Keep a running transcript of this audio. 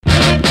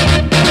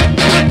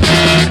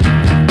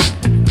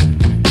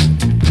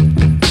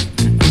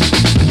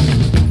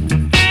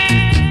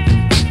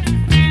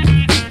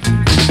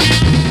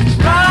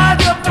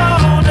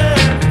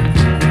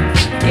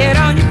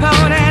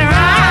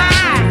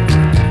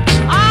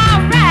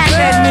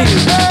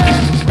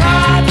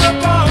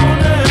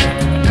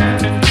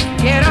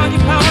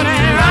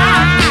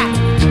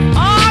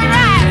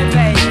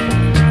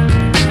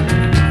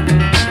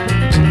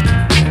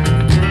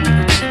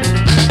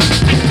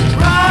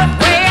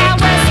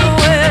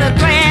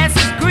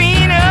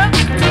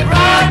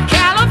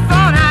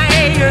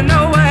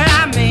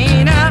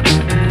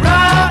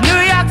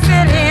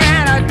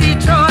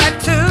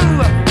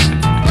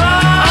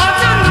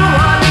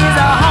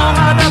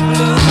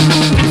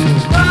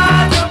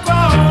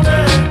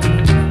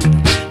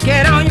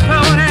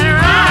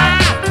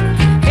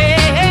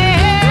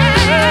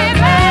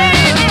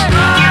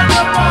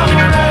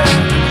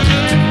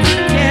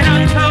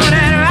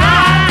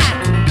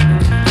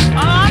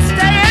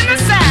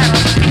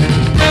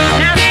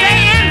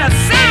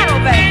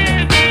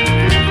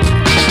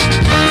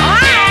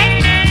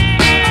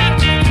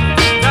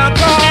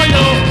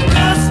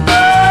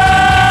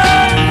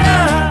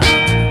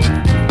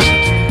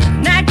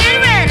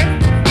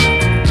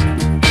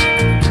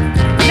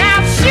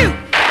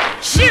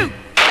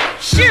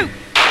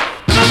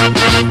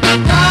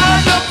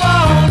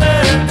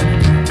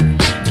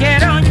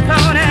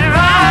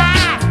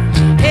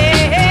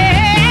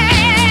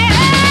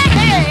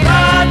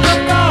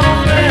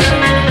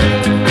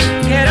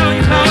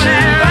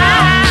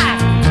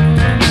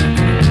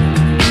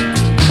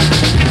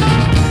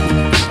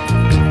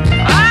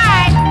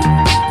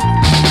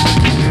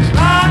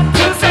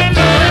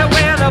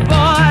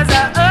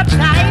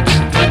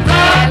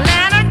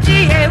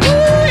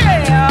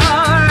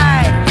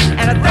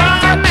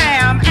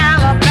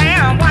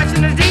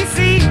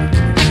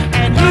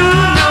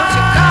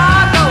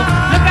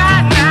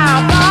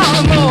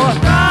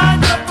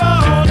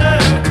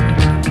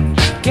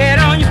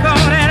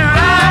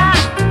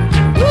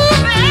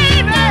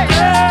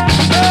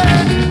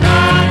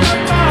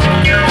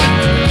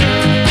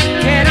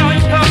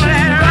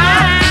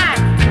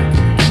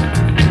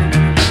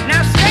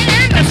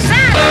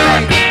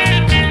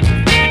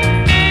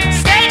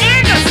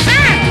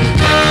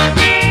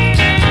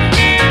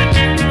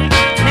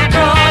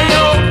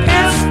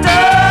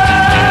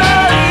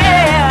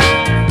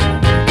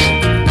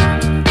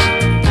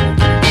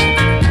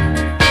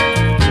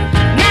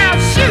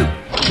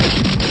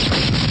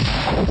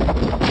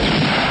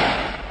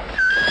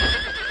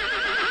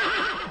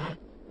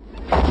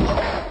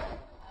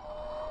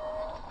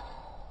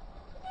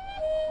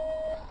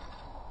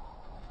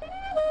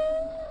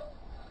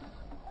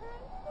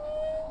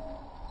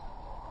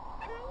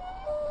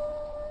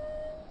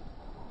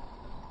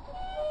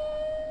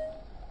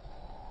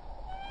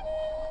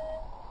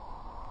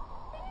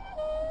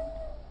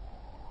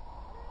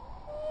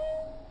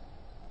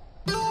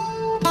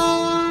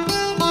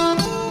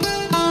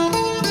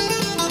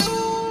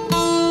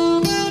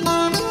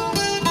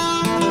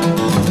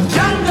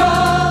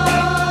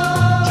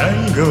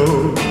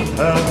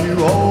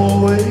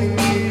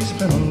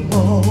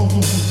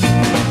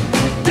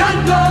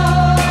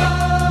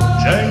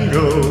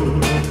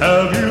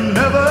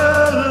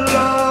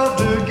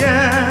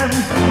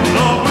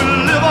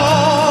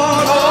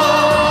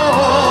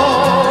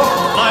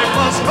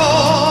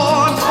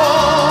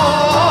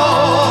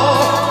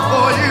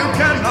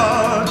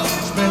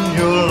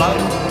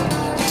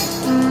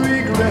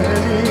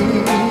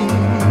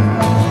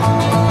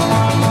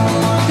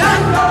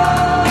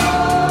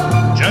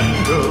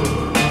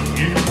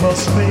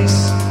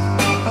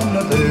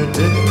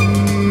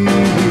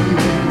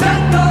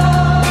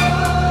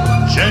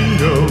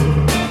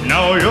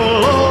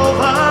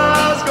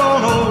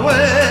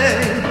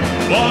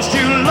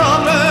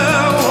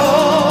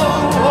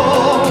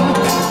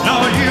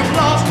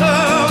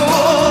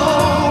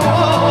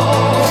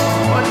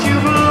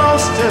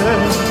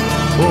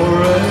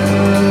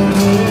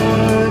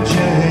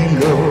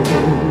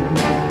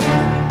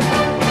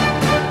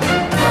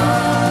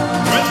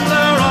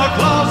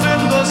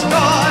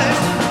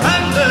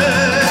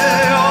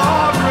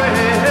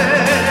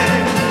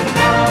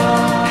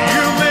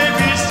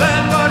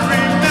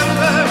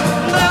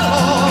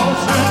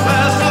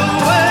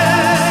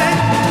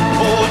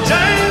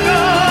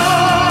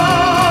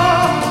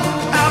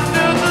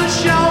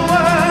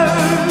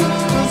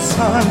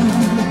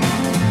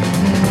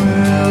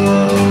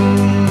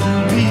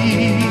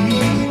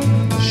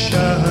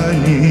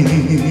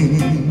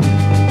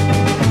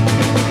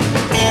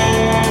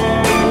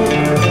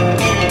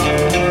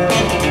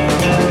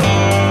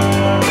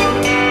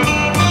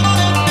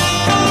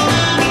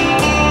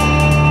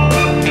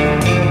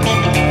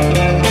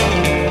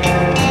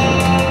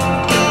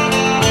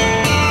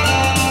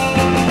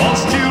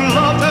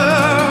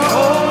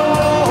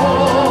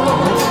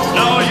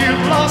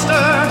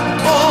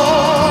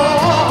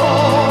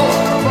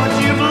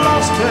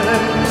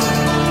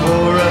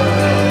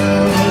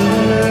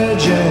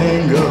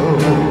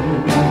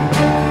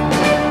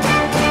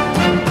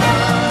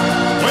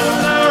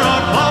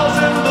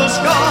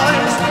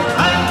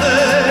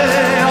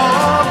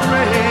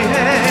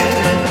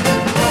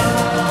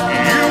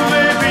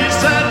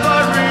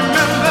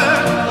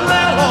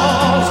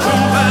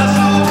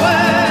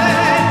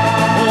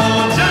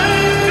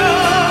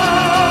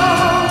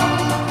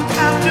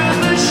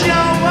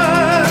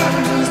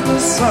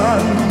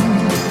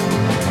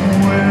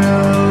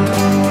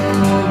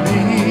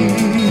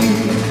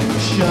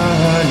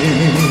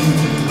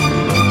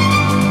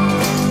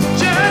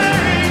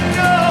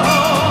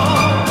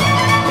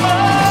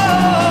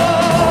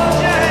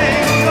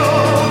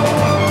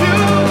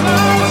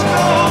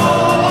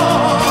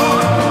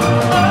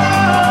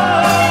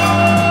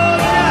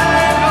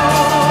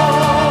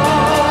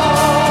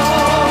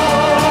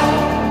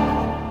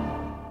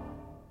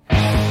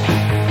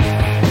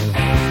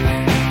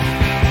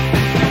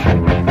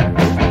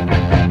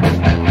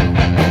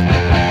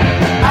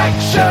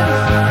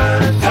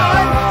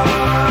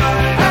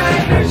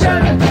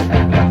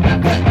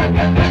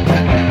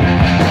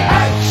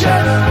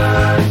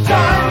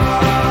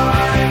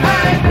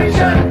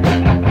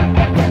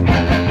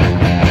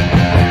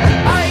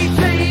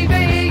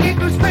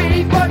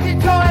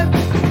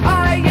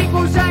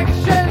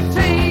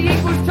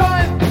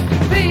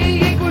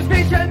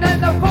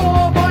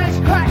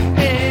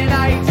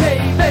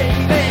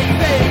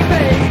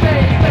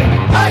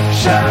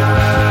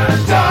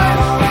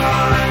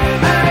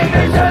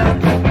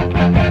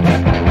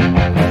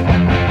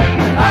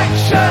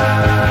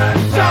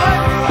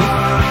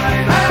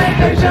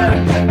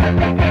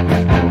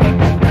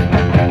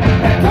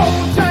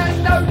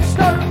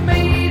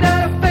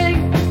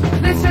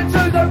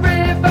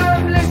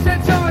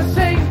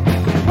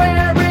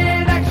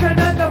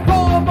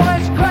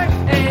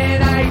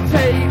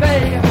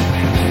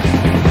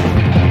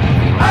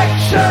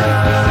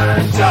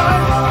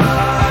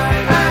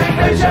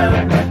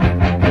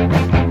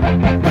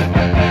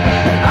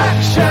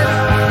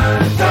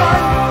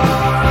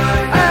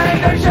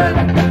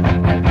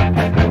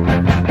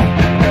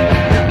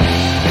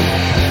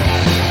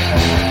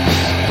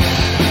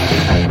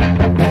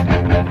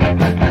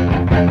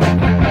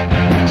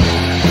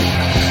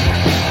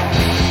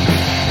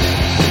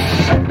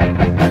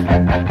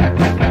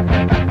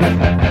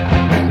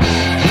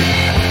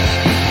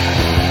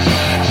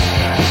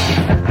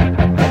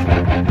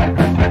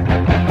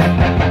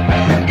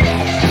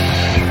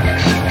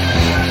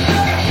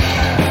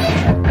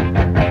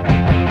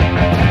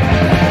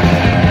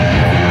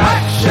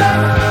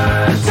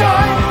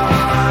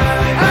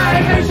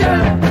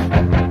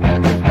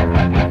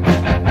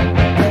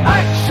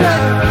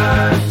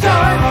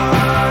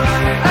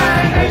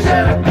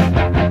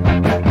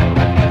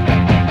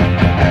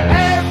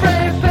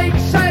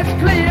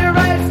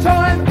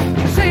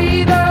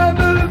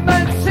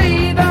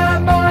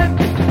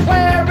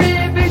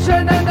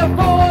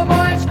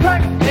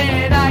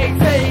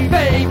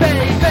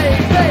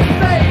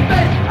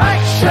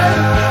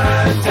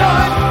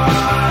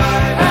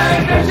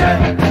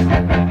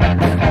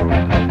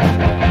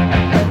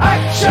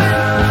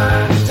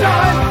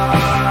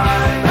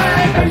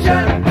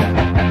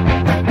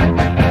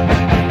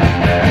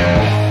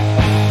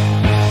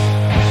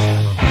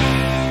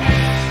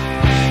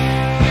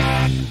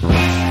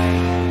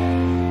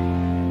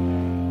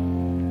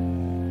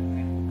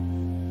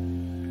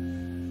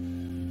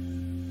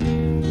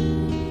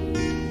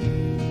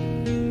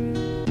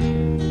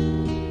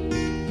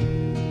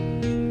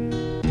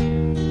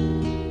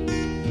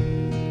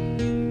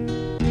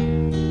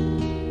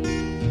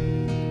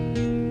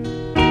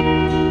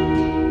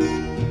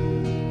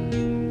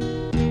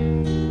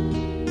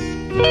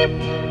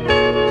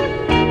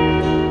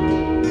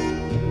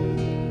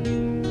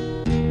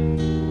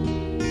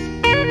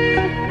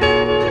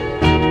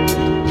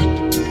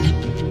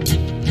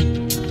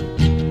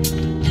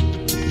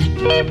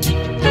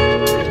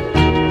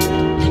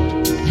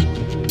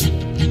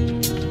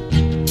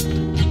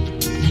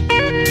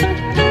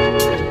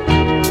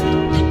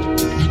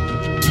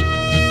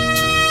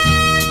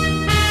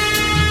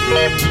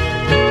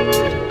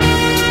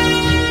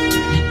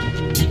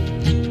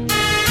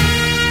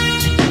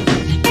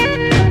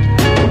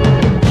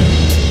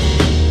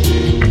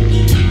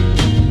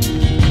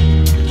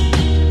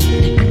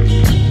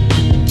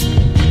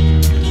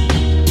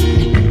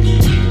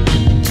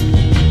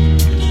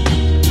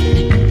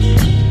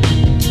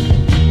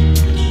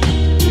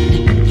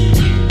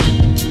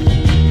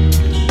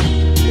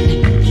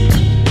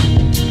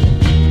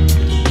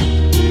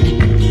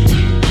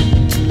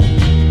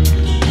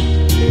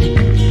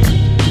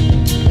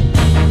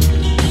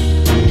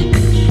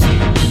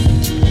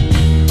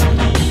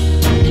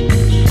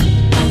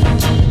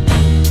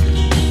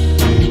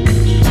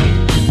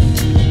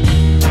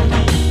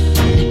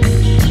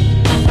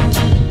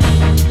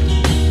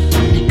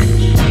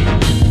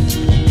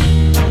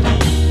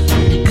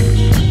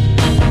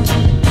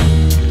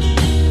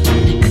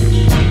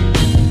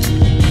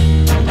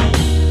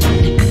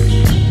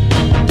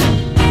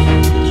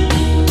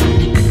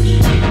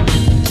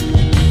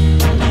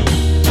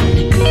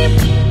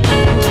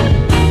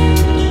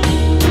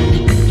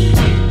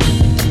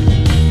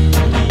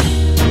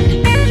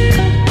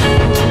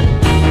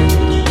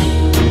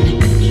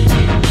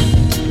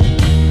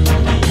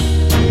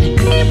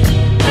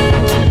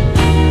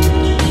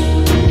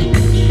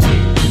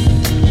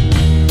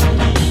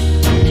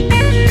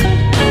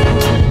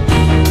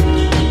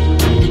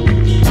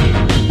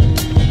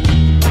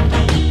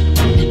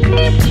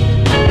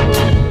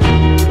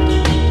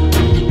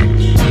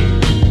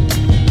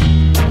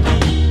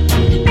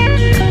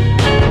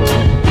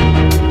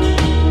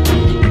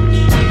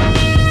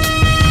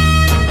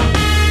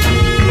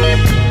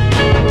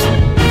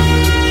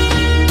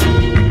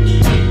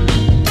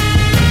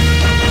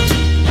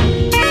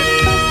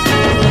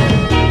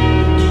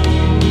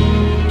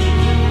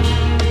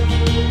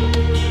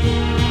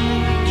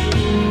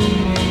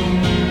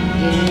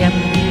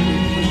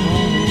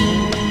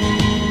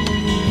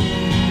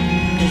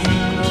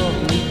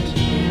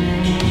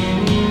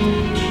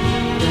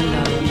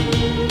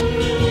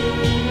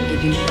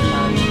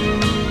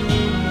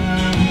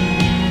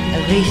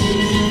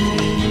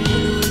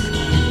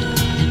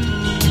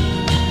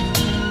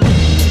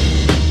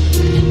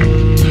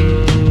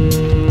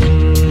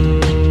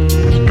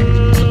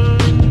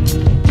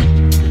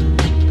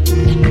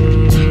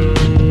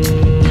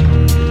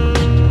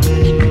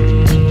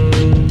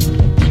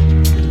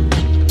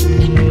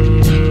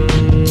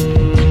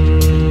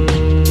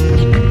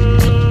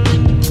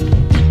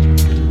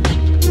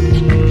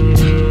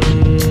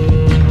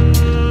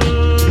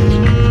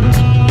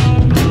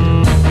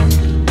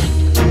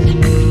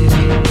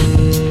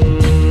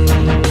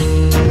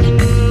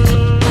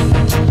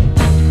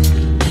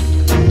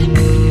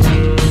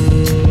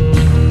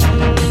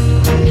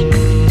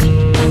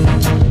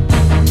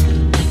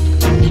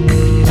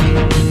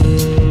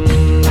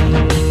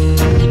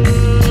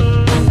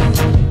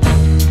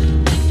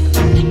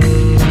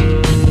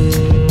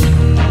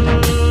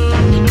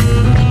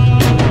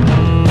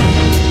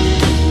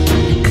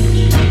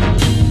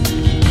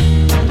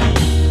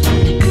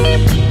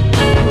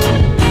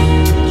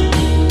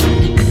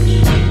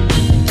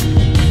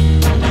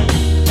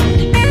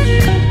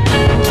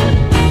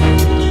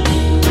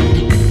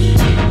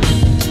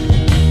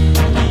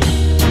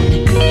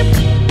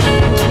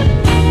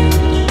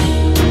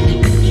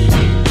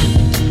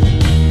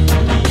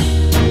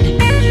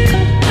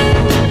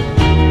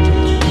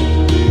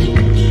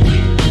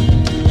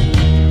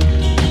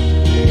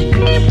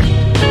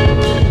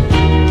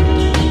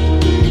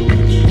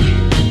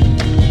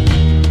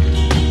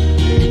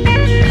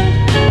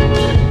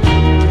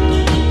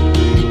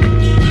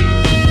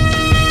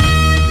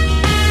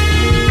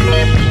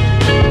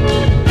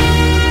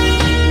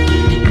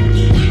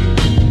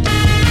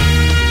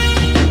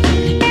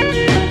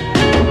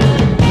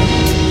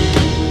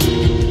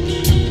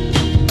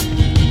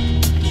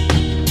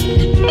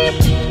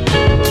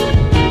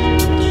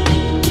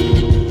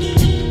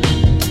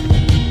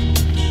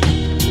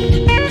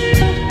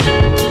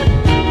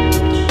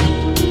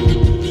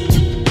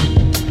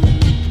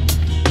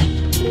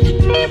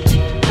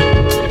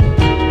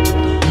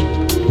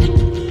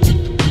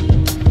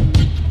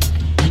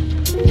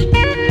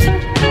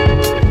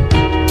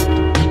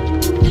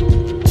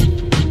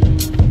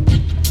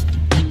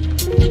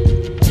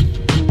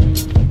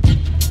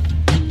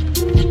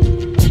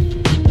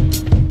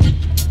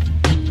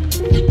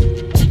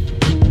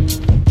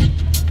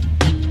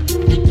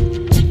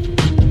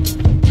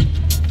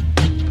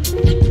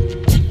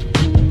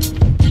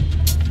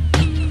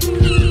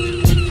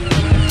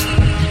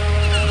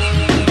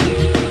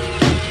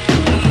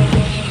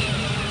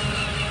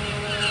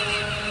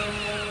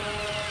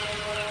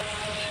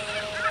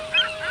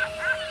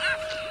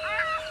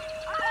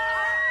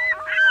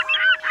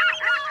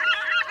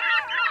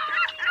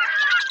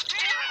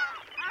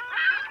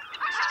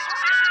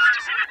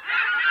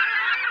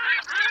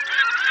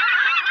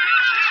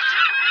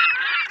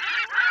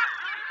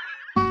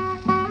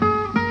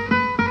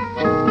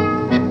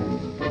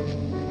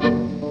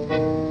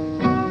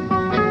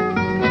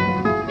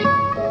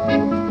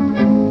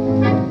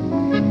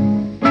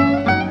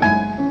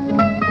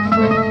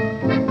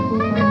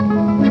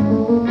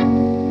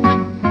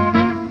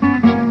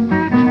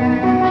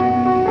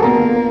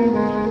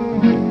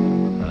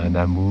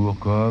amour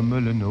comme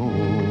le nôtre.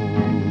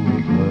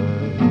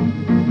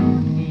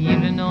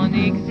 Il n'en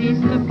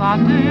existe pas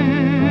deux.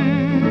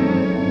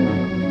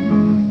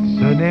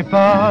 Ce n'est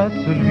pas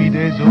celui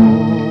des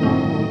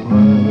autres.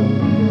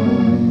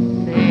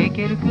 C'est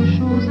quelque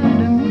chose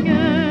de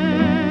mieux.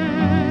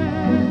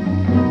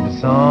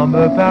 Sans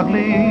me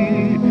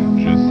parler,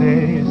 je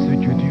sais ce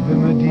que tu veux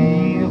me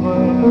dire.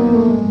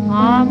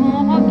 À mon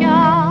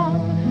regard,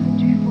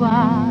 tu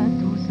vois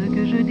tout ce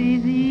que je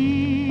désire.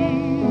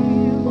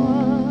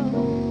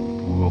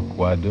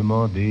 Pourquoi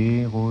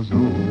demander aux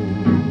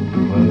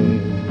autres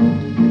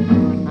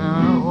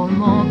un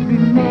roman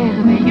plus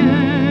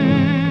merveilleux?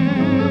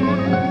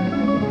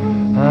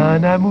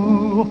 Un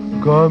amour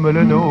comme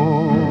le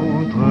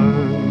nôtre.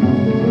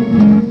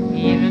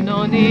 Il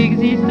n'en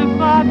existe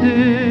pas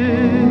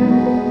deux.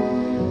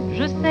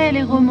 Je sais,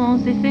 les romans,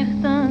 c'est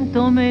certain,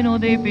 t'emmènent dans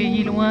des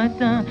pays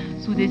lointains,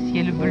 sous des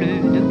ciels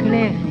bleus de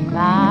clairs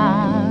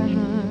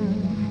rivages.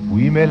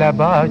 Oui, mais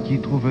là-bas, qui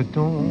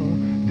trouve-t-on?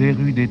 Des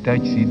rues, des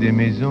taxis, des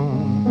maisons.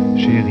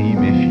 Chérie,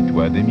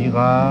 méfie-toi des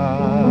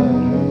mirages.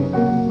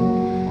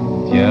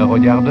 Tiens,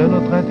 regarde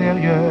notre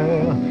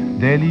intérieur.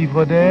 Des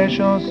livres, des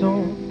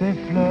chansons, des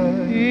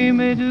fleurs. Et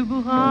mes deux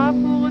bras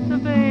pour te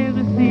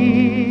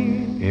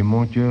bercer. Et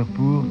mon cœur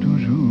pour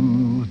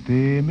toujours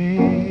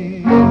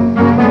t'aimer.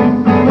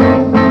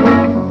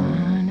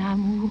 Un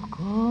amour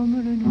comme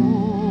le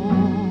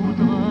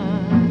nôtre,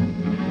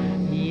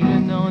 il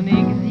n'en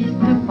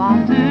existe pas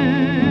deux.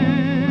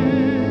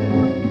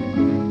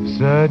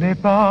 Ce n'est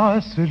pas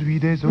celui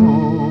des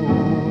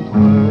autres.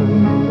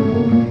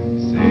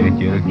 C'est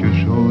quelque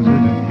chose de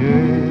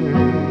mieux.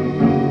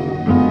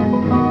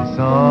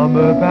 Sans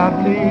me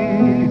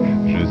parler,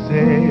 je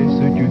sais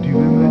ce que tu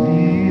veux me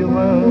dire.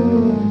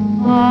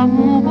 À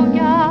mon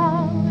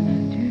regard,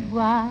 tu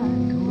vois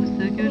tout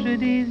ce que je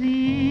désire.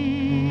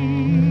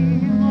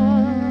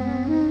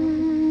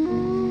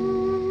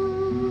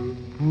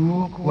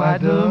 Pourquoi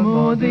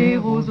demander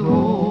aux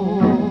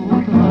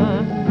autres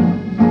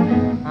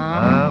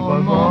un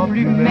roman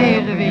plus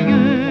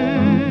merveilleux?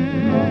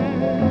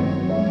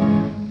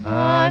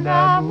 Un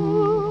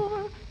amour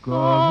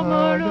comme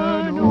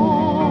le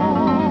nôtre.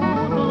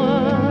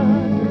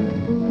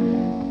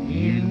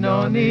 Il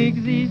n'en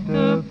existe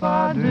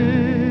pas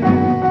deux.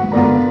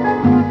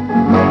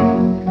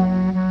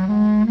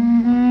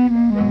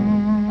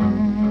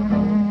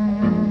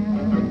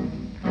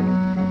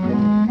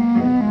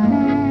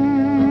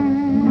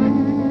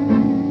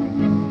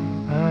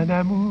 Un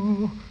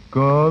amour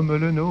comme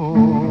le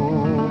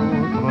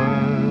nôtre.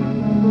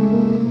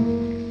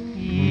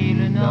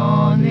 Il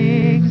n'en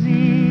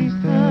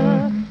existe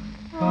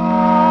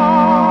Pas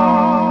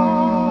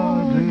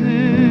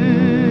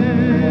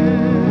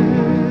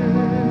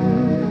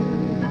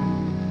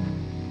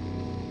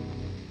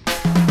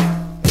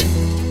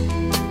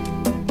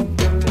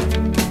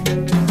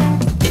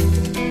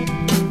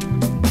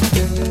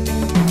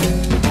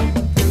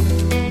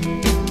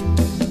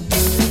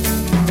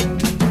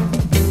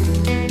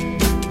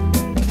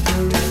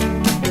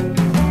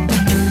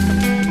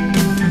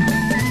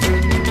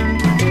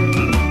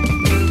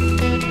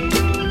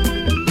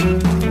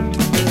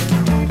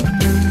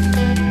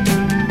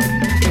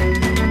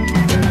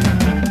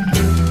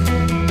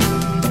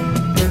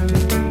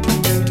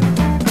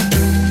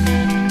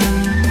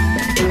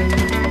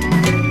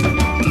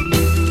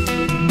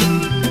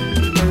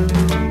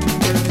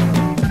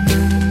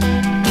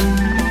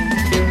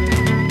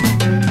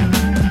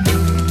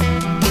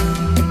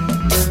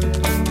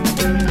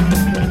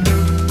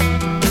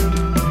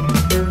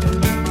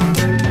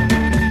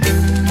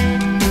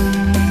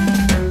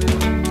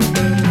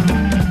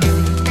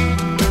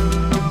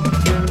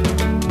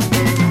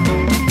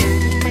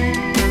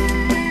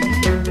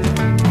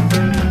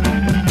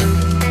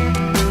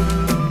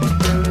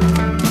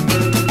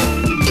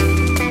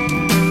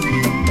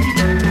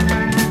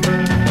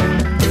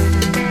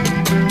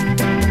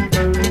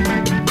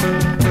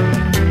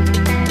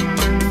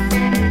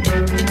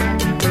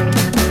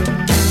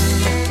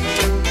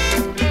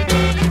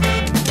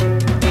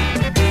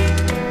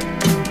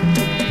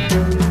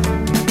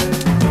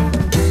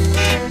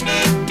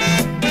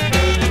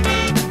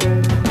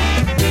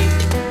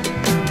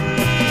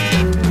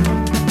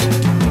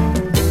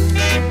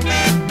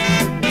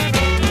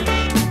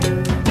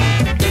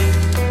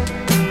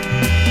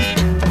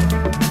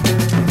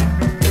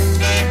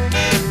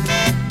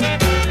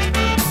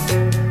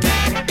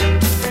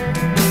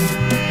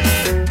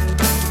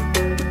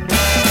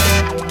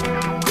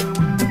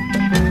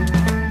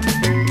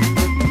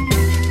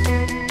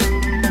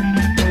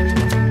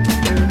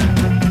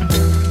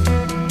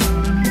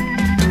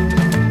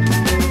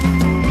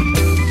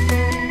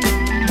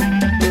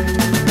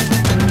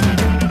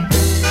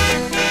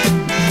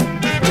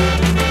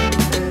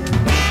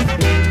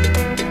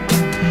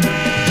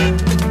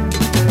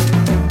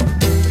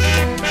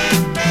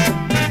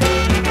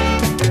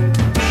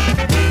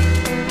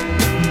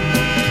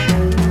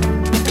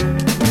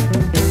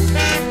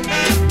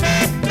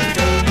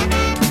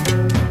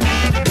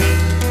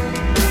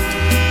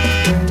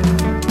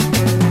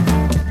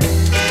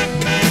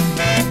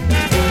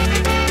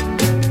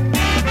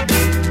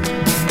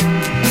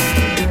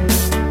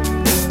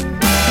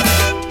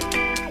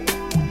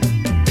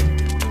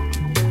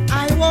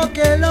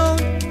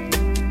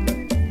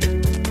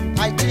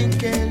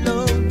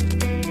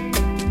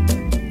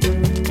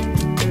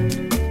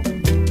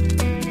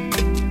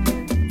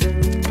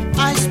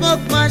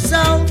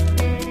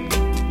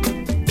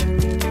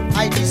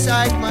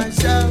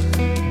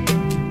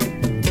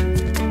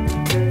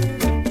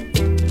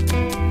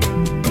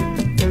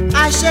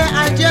I share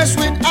ideas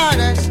with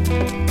others.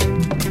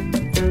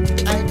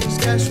 I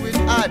discuss with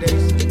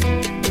others.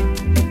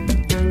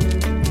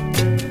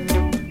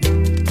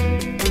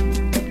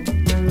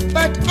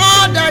 But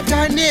all that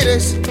I need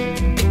is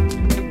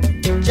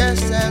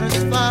just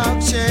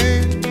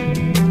satisfaction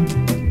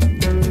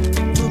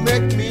to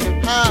make me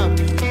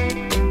happy.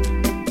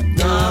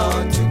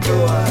 Now to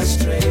go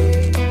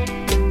astray,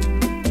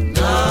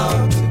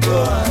 now to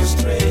go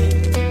astray.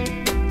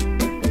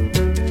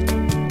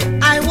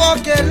 I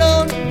walk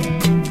alone,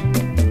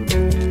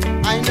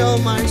 I know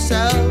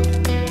myself.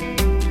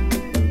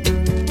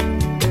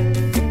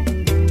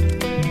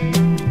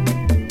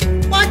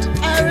 What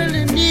I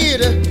really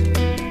need,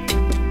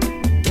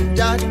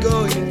 that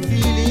going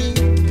feeling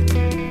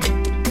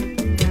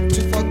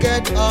to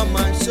forget all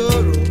my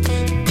sorrows.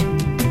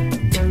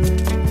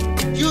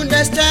 You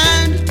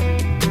understand?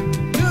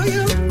 Do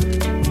you?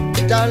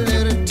 That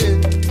little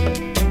thing,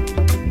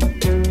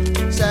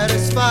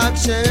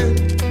 satisfaction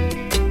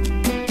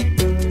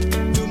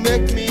to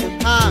make me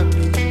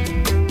happy.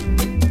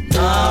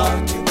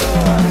 Now to go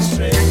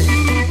astray.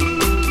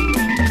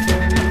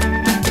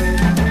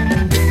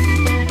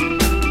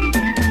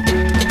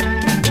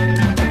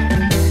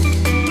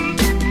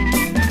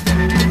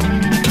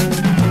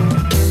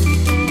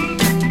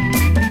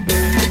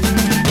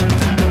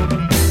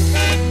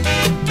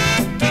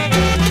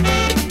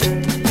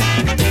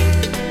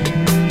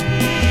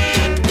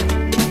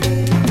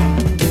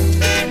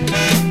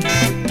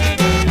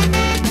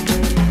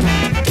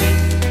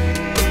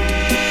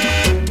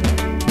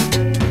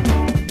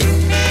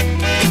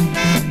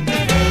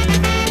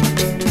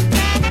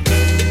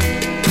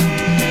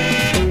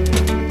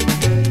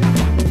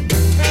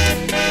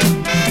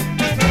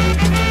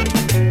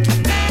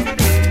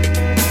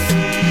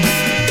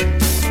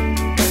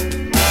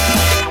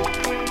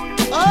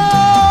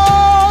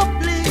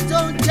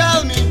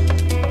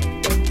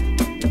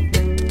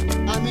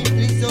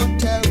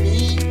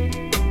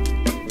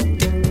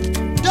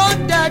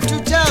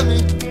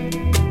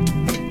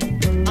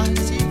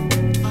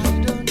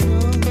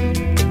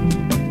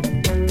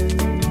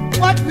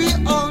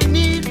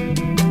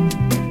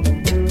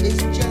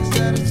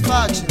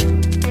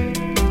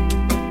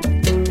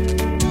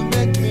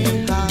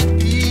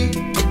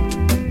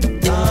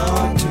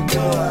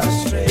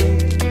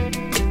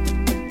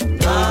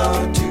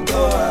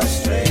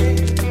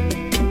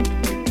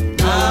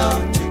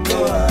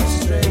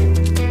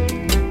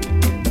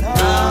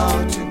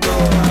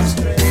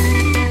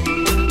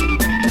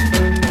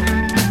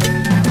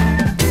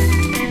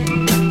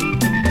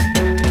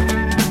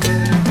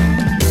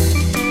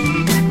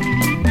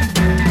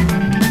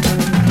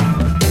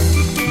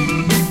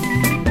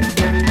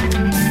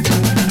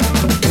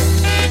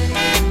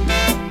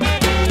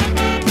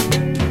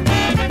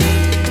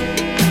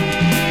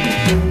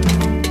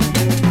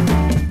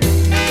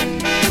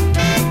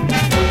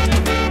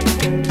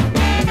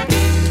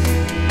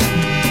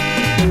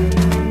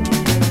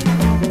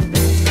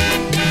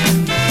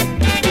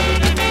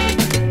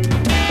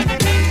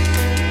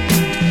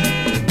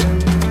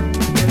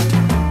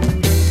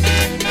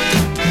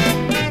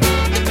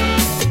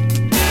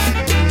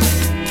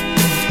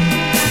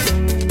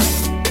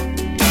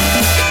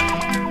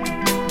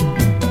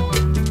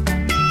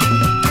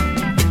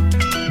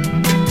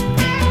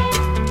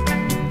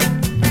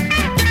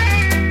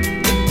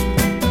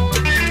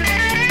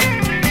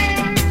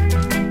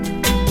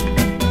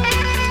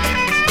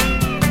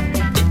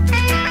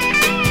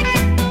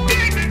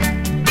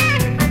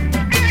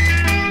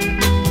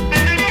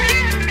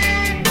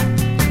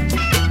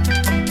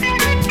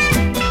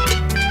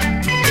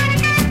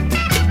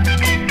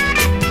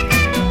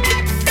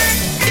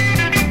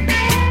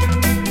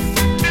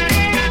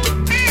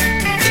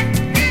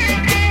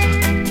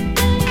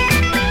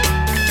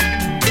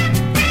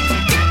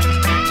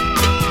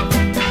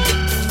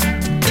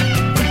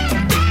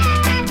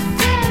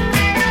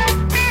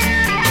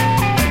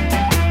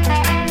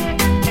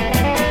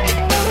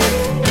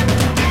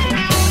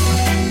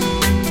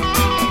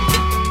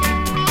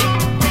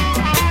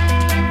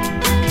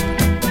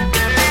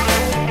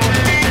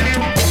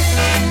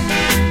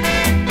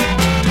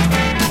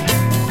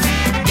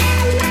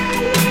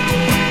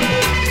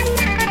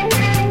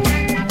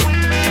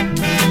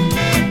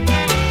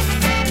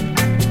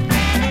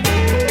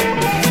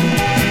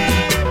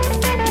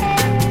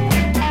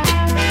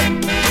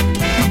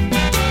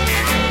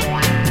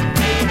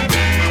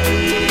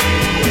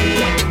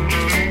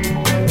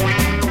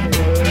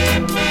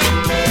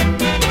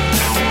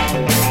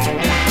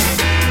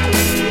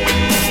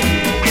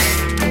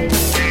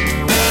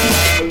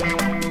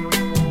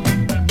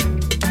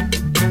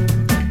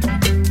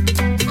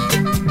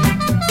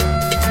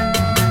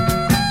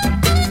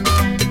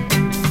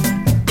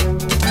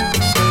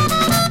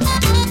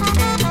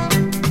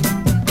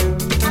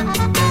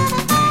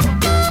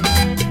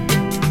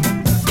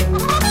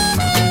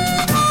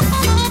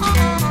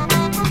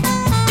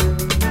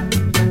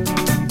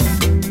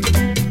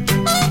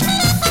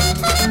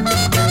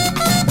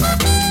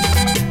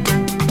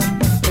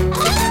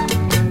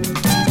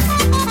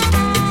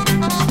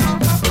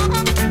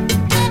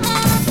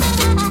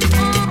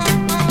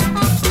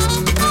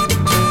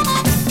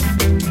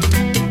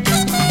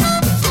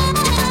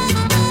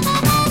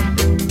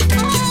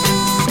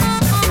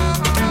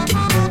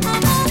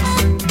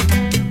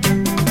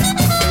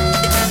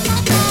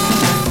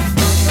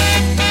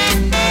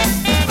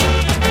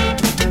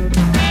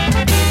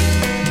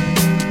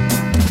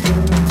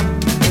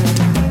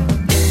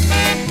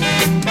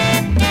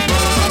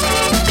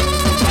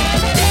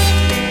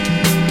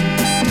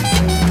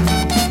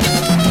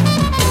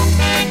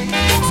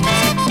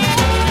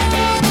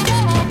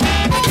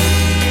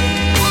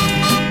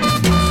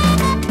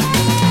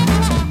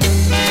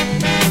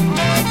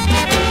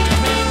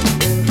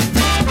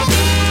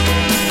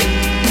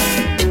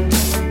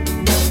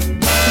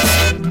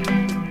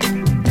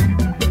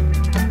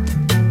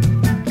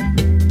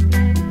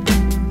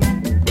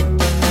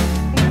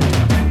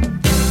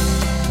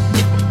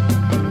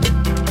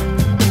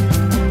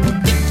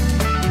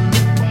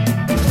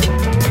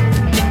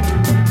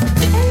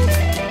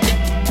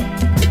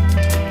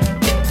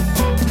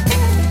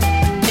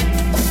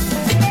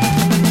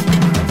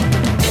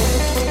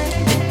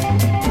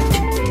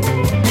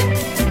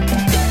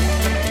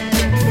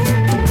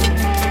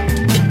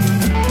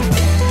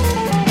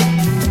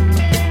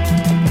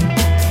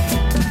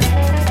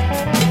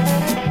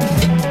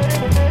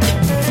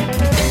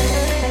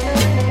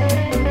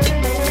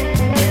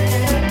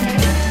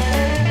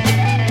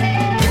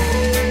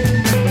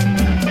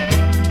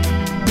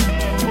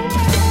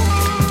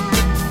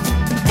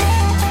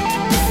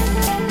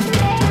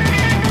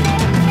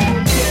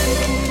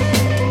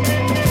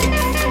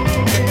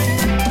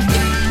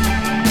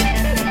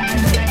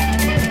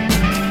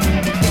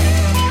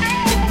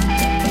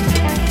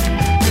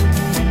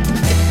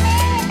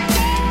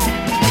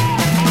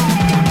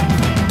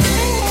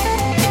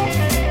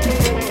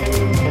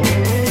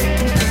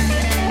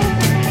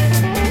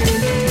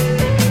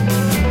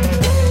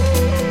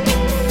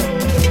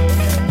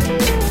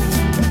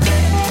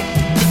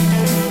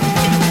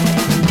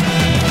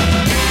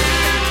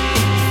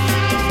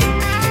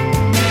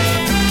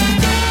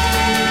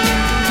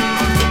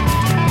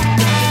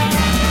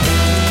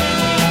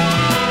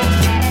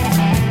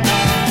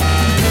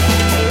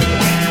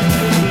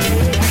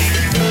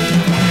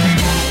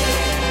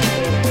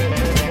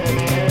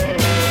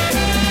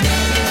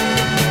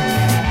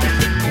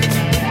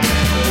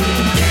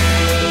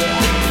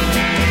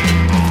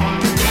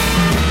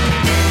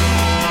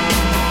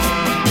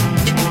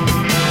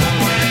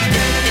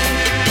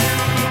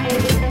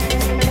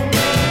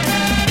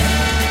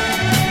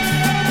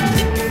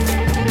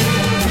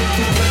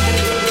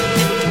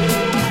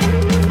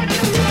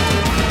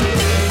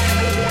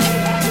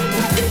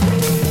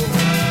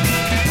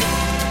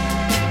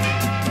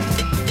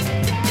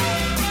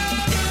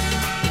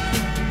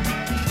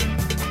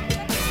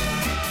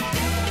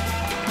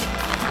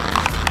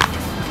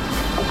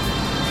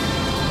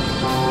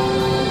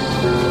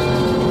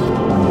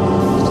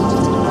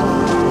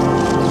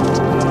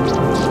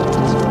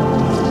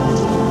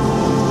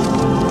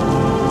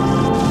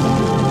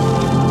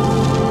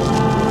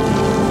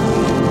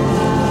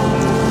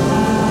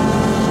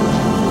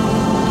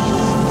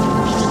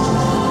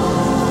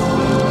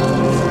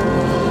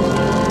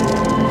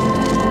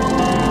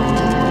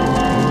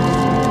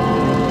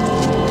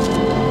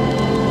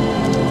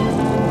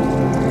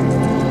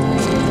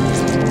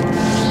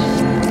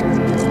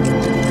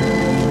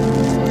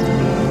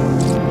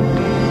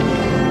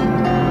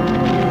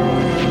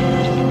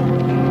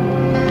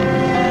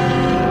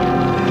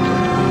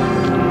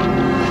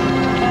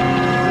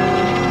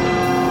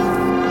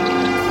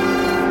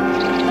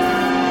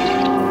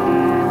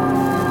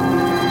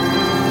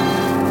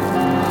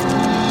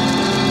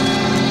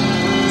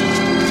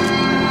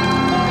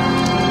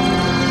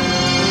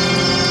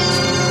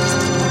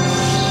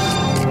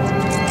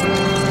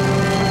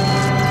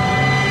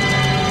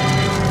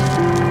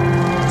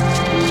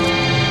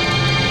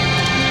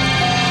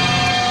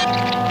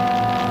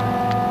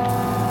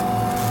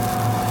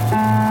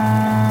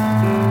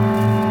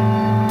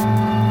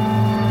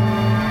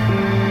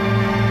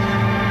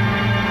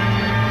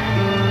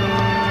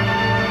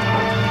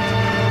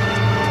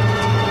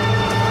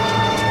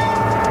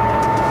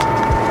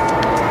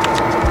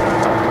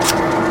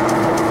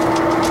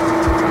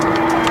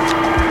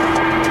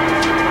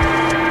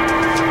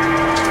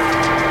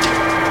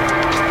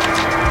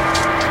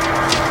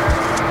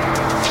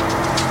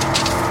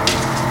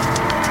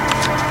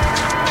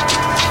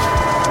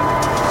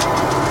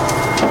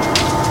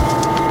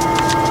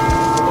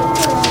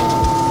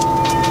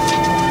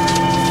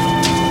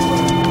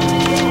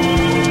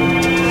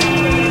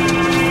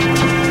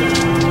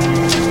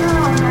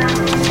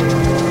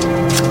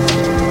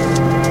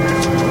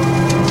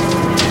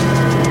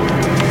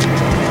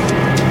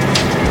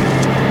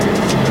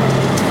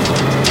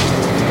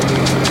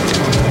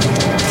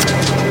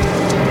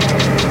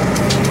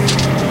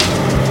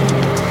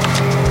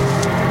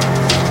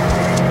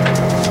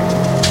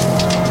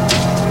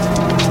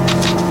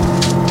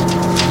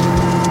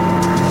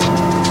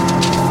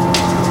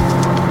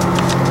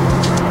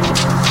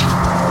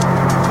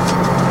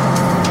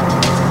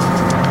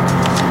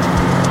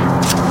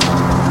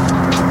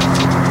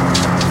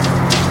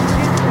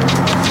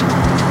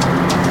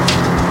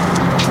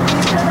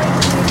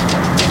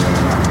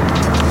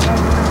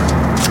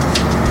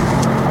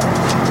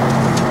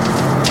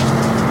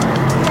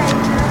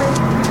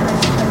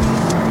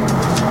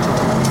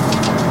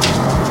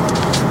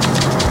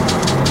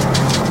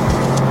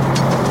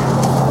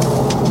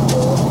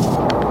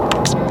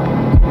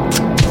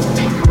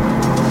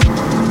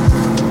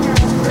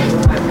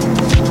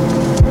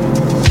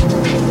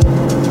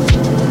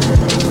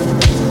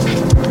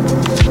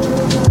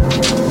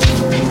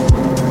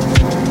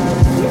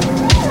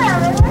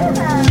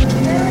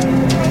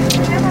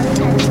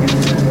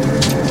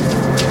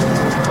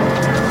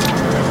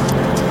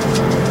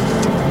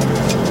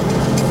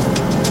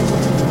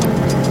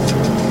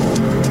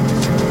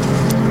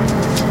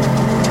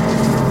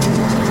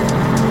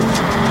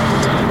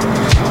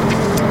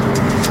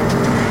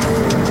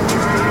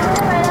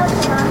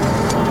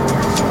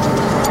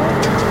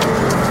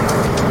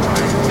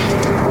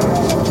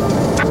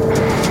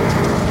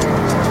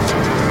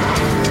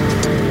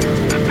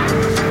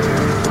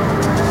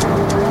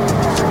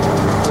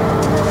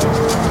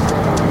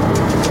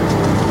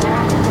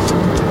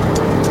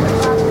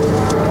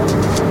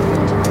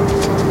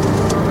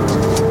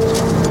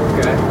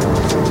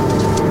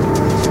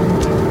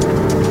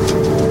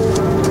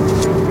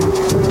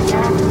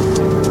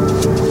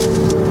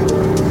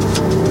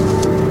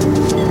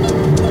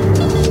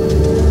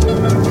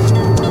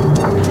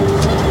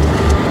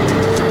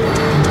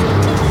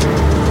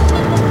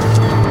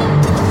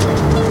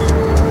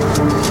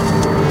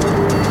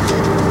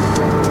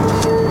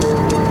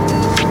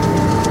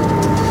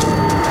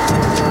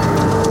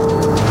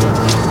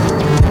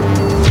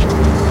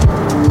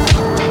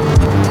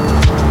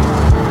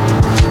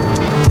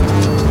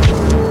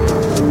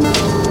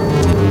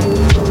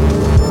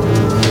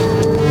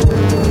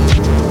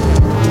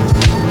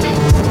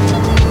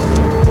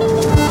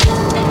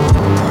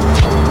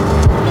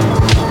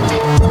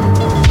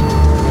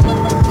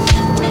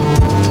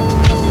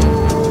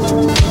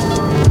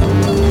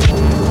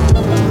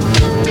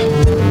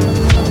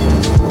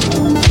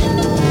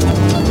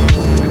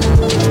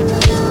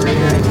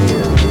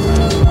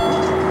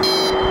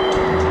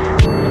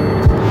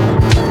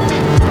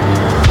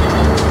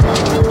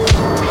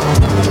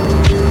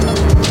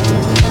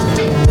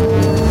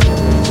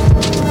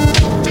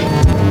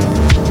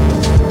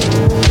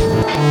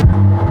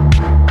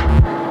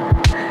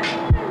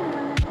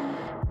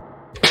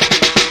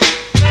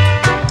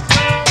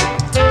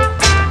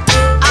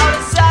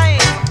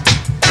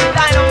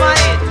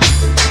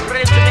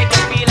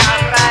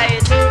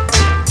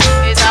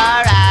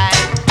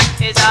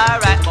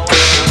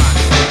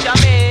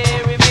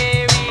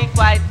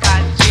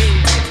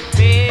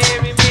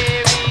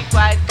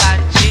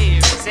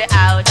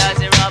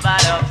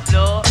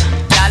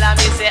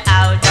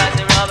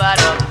 rubber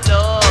dub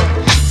flow.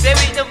 Say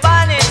with the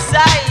band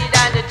inside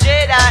and the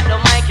J that the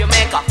mic, you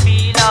make her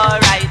feel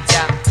alright,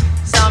 yeah.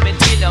 Some it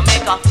feel you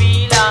make her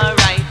feel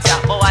alright, yeah.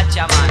 But watch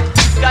ya man,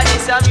 'cause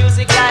it's a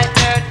music like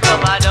earth,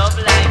 rubber dub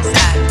like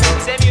sand.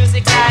 Say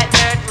music like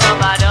earth,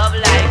 rubber dub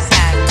like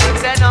sand.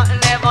 Say nothing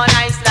ever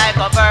nice like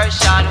a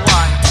version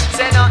 1.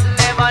 Say nothing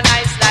ever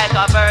nice like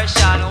a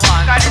version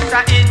 1. 'Cause it's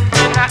a in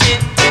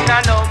a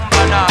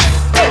number 9.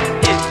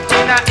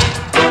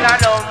 In a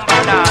number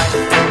 9.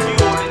 You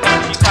rolling on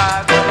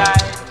Chicago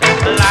line.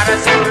 A lot of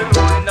people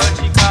rolling on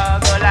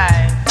Chicago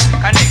line.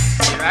 'Cause next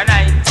year a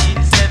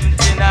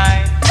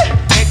 1979.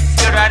 Next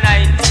year a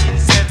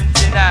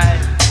 1979.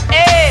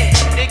 Hey,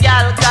 the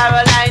gal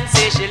Caroline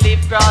say she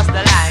live cross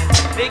the line.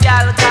 The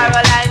gal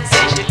Caroline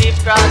say she live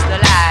cross the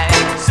line.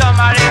 Some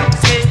of them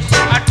say she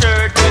a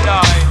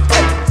 39.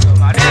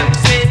 Some of them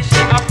say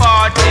she a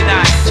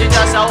 49. She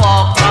just a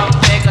walk from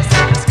Vegas to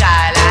the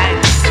skyline.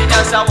 She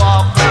just a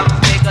walk from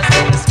Vegas to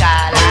the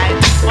skyline.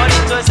 But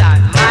it was on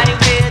my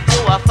way to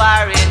a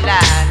foreign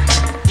land.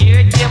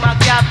 Here came a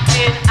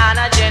captain and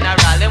a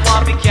general. They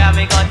want to carry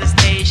me on the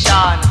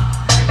station.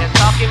 They're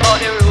talking about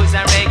the rules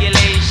and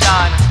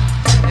regulation.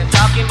 They're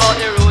talking about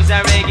the rules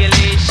and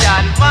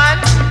regulation. Man,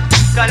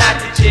 gonna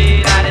to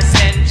Jade at the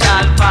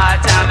central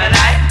part of my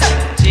life.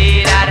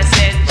 Jade at the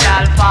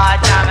central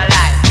part of my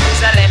life.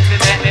 So let me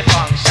make me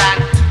function.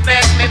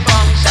 Make me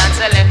function.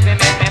 So let me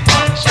make me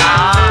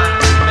function.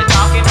 We're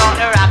talking about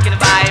the rockin'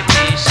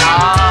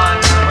 vibration.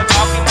 We're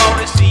talking about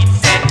the sweet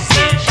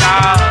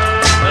sensation.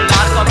 Well,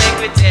 Lord, come make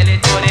me tell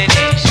it to the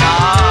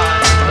nation.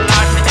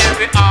 Lord, for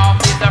every arm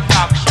is a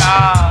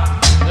fraction.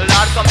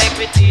 Lord, come make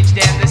me teach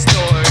them the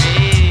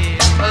story.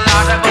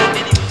 Lord, about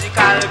the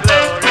musical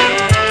glory.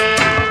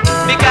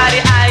 Because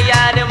the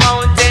higher the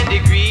mountain, the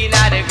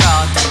greener the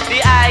grass. The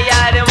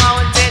higher the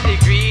mountain, the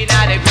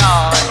greener the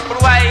grass. But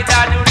why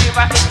down the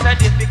river it's so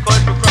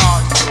difficult to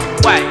cross?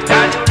 Why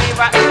down the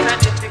river it's so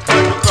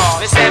difficult to cross?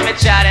 Me say me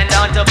chatting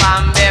down to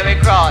Banbury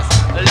Cross.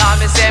 Lord,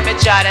 me say me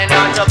chatting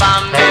down to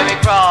Banbury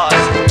Cross.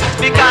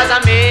 Because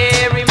I'm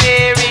Mary,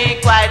 Mary,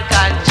 quite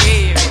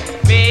country.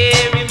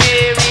 Mary,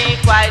 Mary,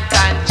 quite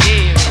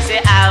country.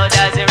 Say how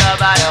does the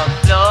rubber dub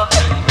flow?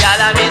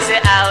 Y'all me say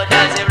how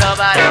does the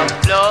rubber dub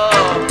flow?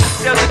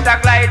 You sit a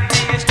glide to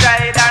your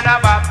stride and a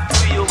bop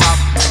to your wop.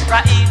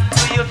 Right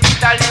to your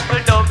feet a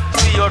little dub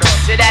to your dub.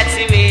 Say that's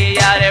the way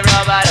how the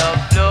rubber dub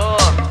flow.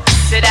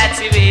 Say that's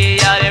the way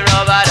how the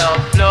rubber dub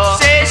flow.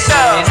 Say so.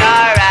 It's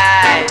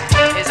alright.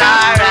 It's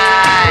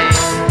alright.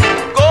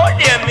 Go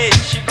there,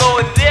 Mitch. Go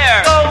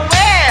there. Go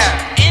where?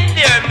 In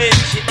there,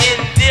 Mitch. In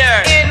there.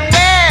 In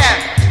where?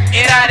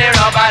 In a the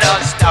rubber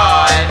dub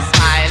style.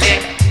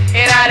 Smiling.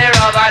 In a the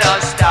rubber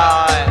dub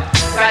style.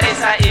 'Cause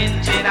it's a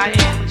engine,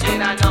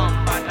 a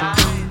number 9.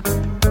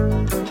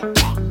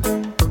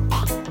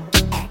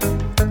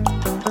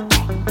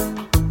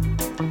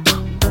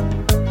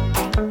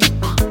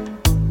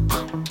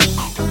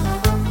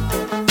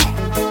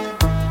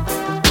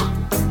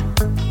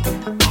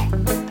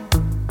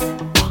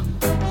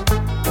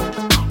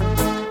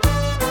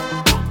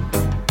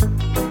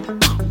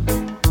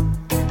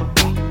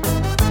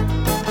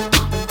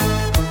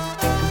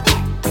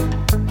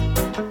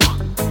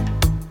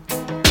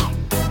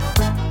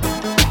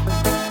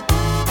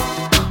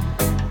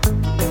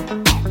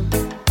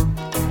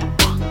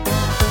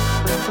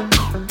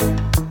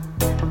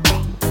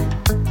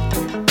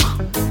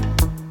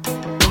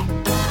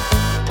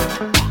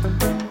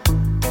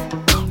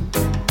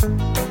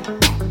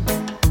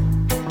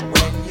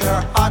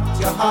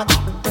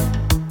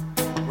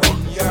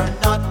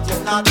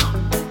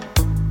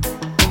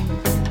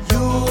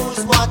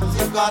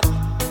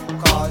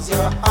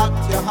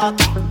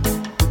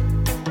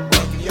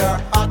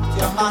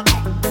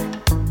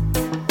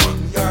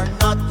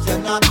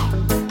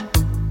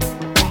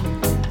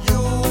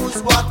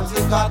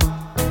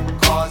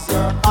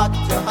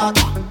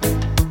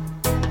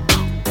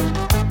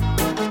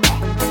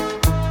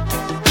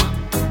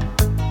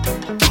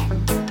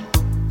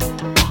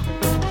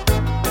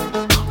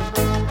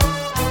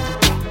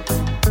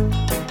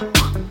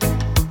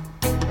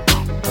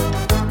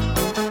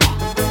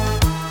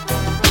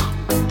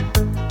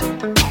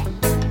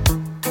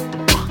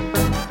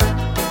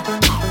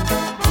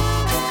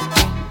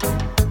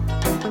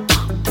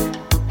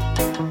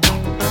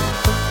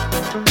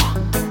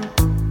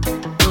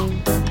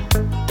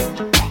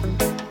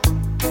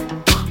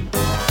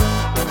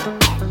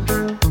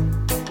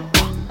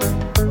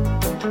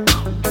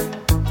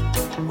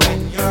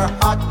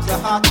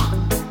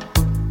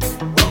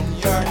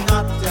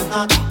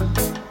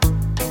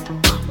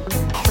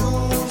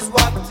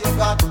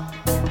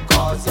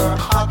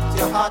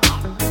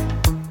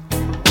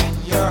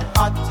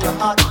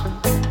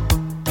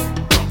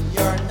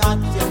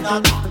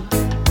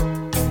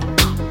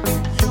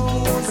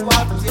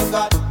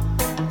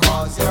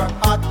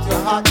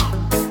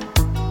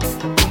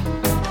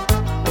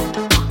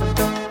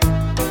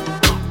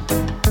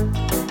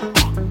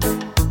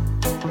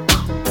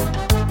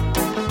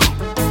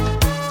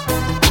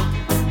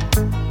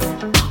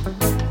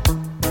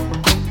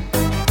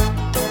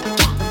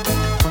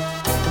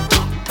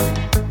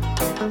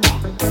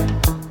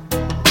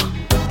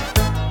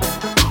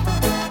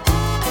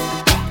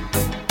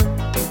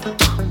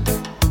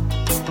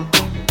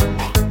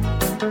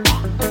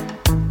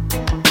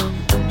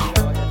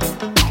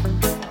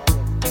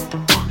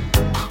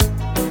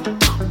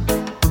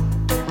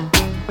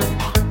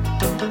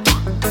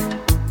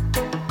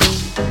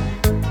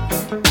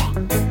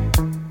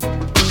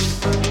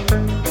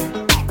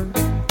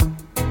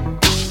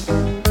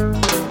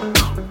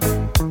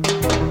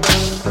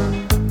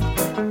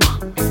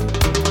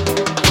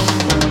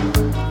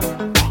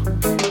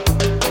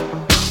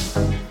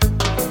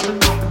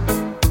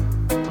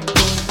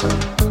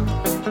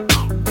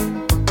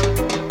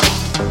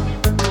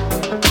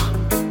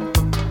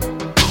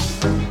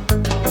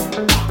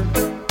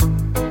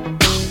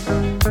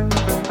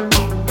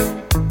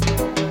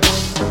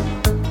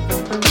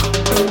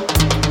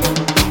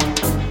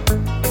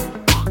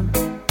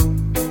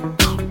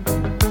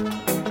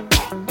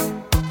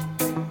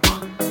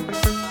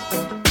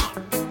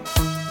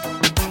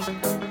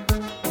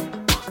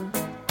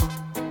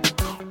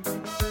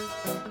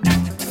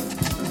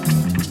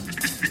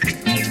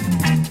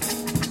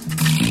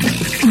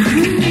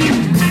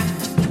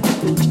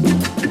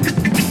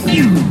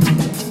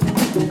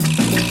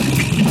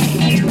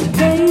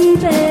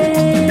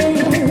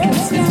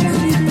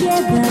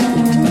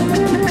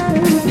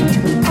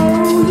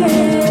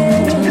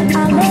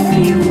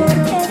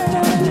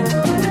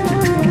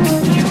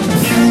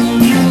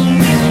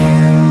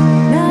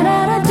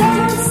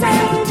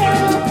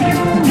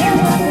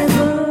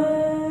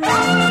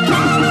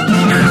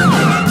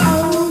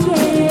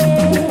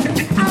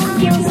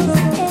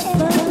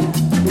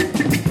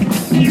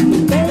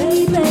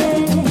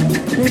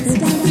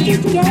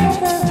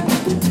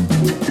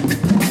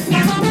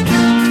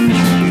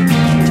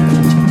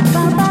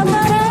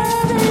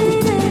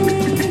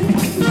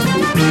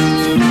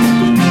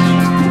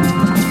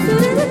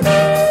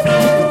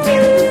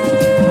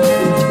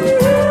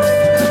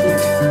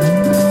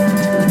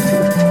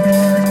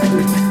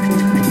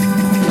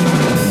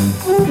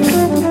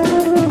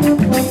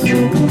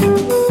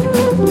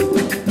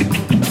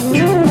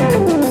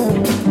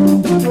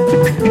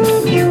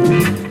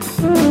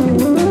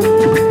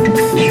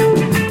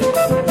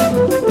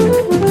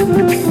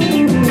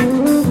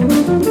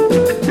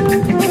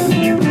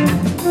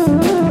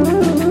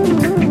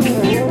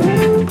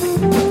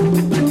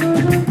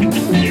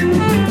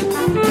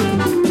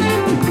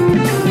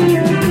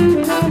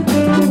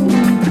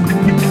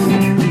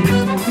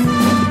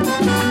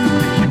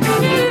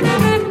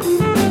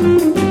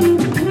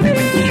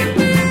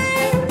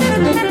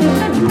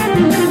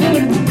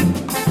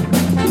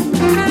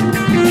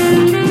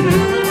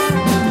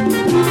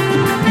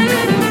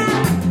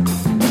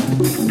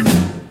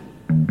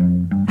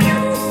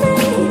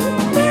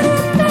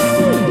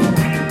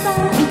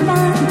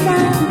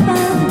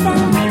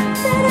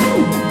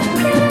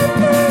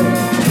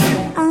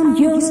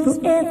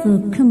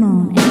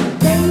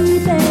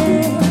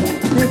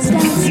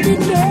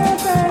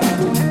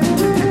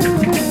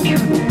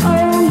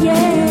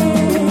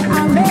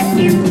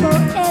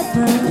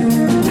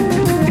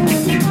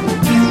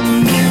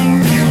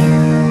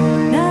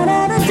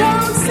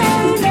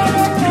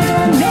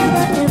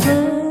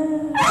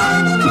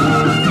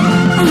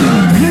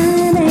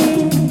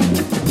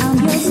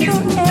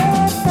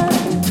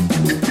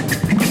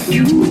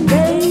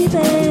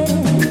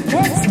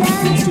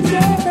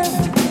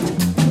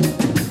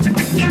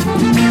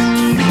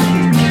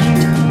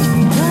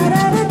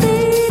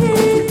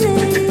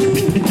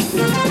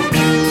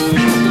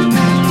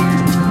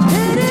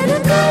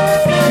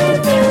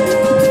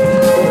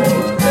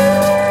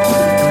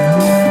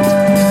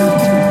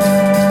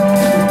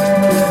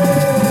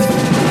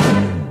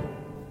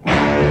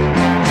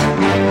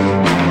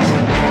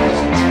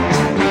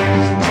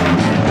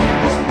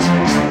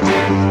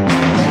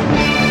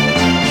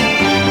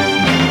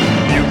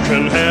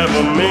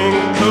 mink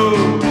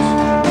coat.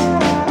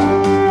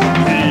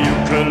 You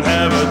can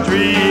have a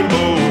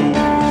dreamboat.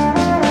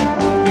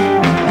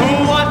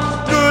 What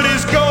good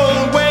is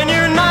gold when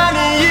you're 90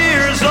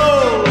 years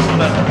old?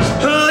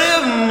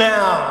 Live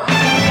now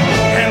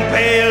and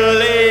pay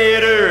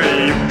later.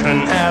 You can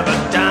have a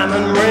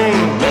diamond ring.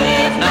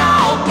 Live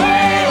now,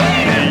 pay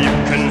later. You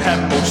can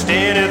have most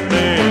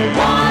anything.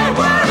 Why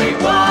worry,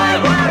 why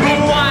worry?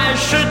 Why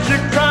should you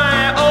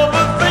cry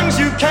over things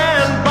you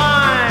can't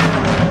buy?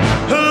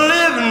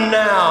 Live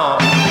now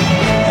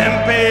and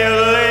pay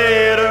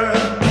later.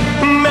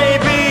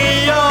 Maybe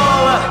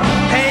you'll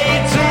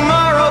hate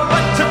tomorrow,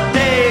 but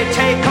today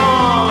take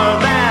all of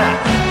that.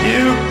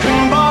 You can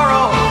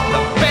borrow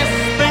the best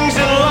things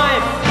in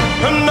life,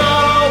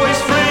 not always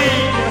free.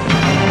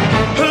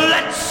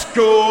 Let's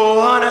go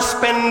on a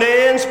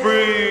spending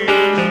spree.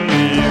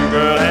 You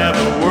can have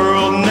the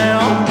world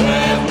now.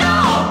 Live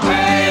now,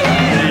 pay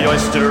later. The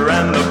oyster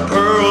and the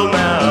pearl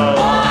now.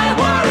 Why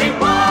worry,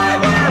 why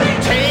worry?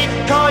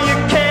 Take all you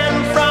can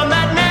from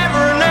that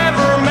never,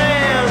 never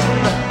man.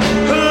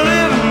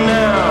 Live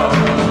now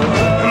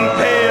and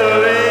pay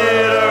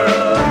later.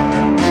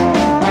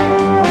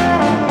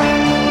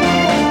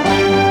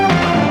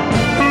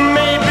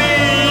 Maybe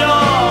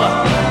you'll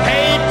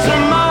hate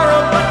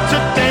tomorrow, but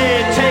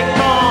today take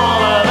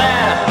all of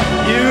that.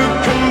 You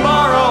can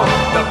borrow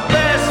the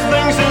best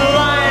things in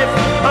life,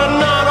 are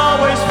not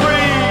always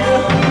free.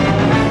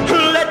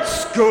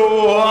 Let's go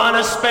on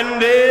a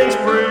spending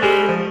spree.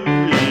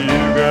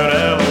 You can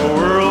have the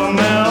world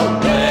now.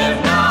 Live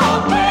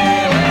now,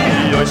 pay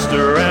later. The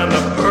oyster and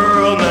the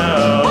pearl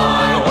now.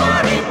 Why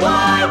worry,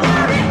 why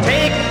worry?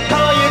 Take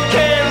all you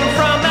can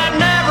from that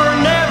never,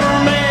 never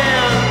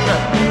man.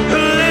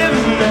 Live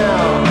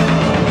now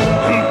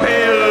and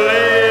pay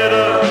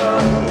later.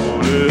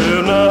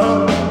 Live now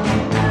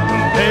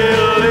and pay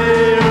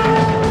later.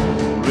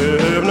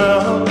 Live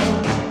now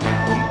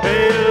and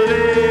pay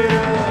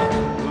later.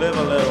 Live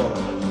a little.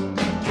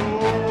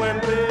 Oh, and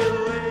pay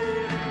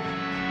later.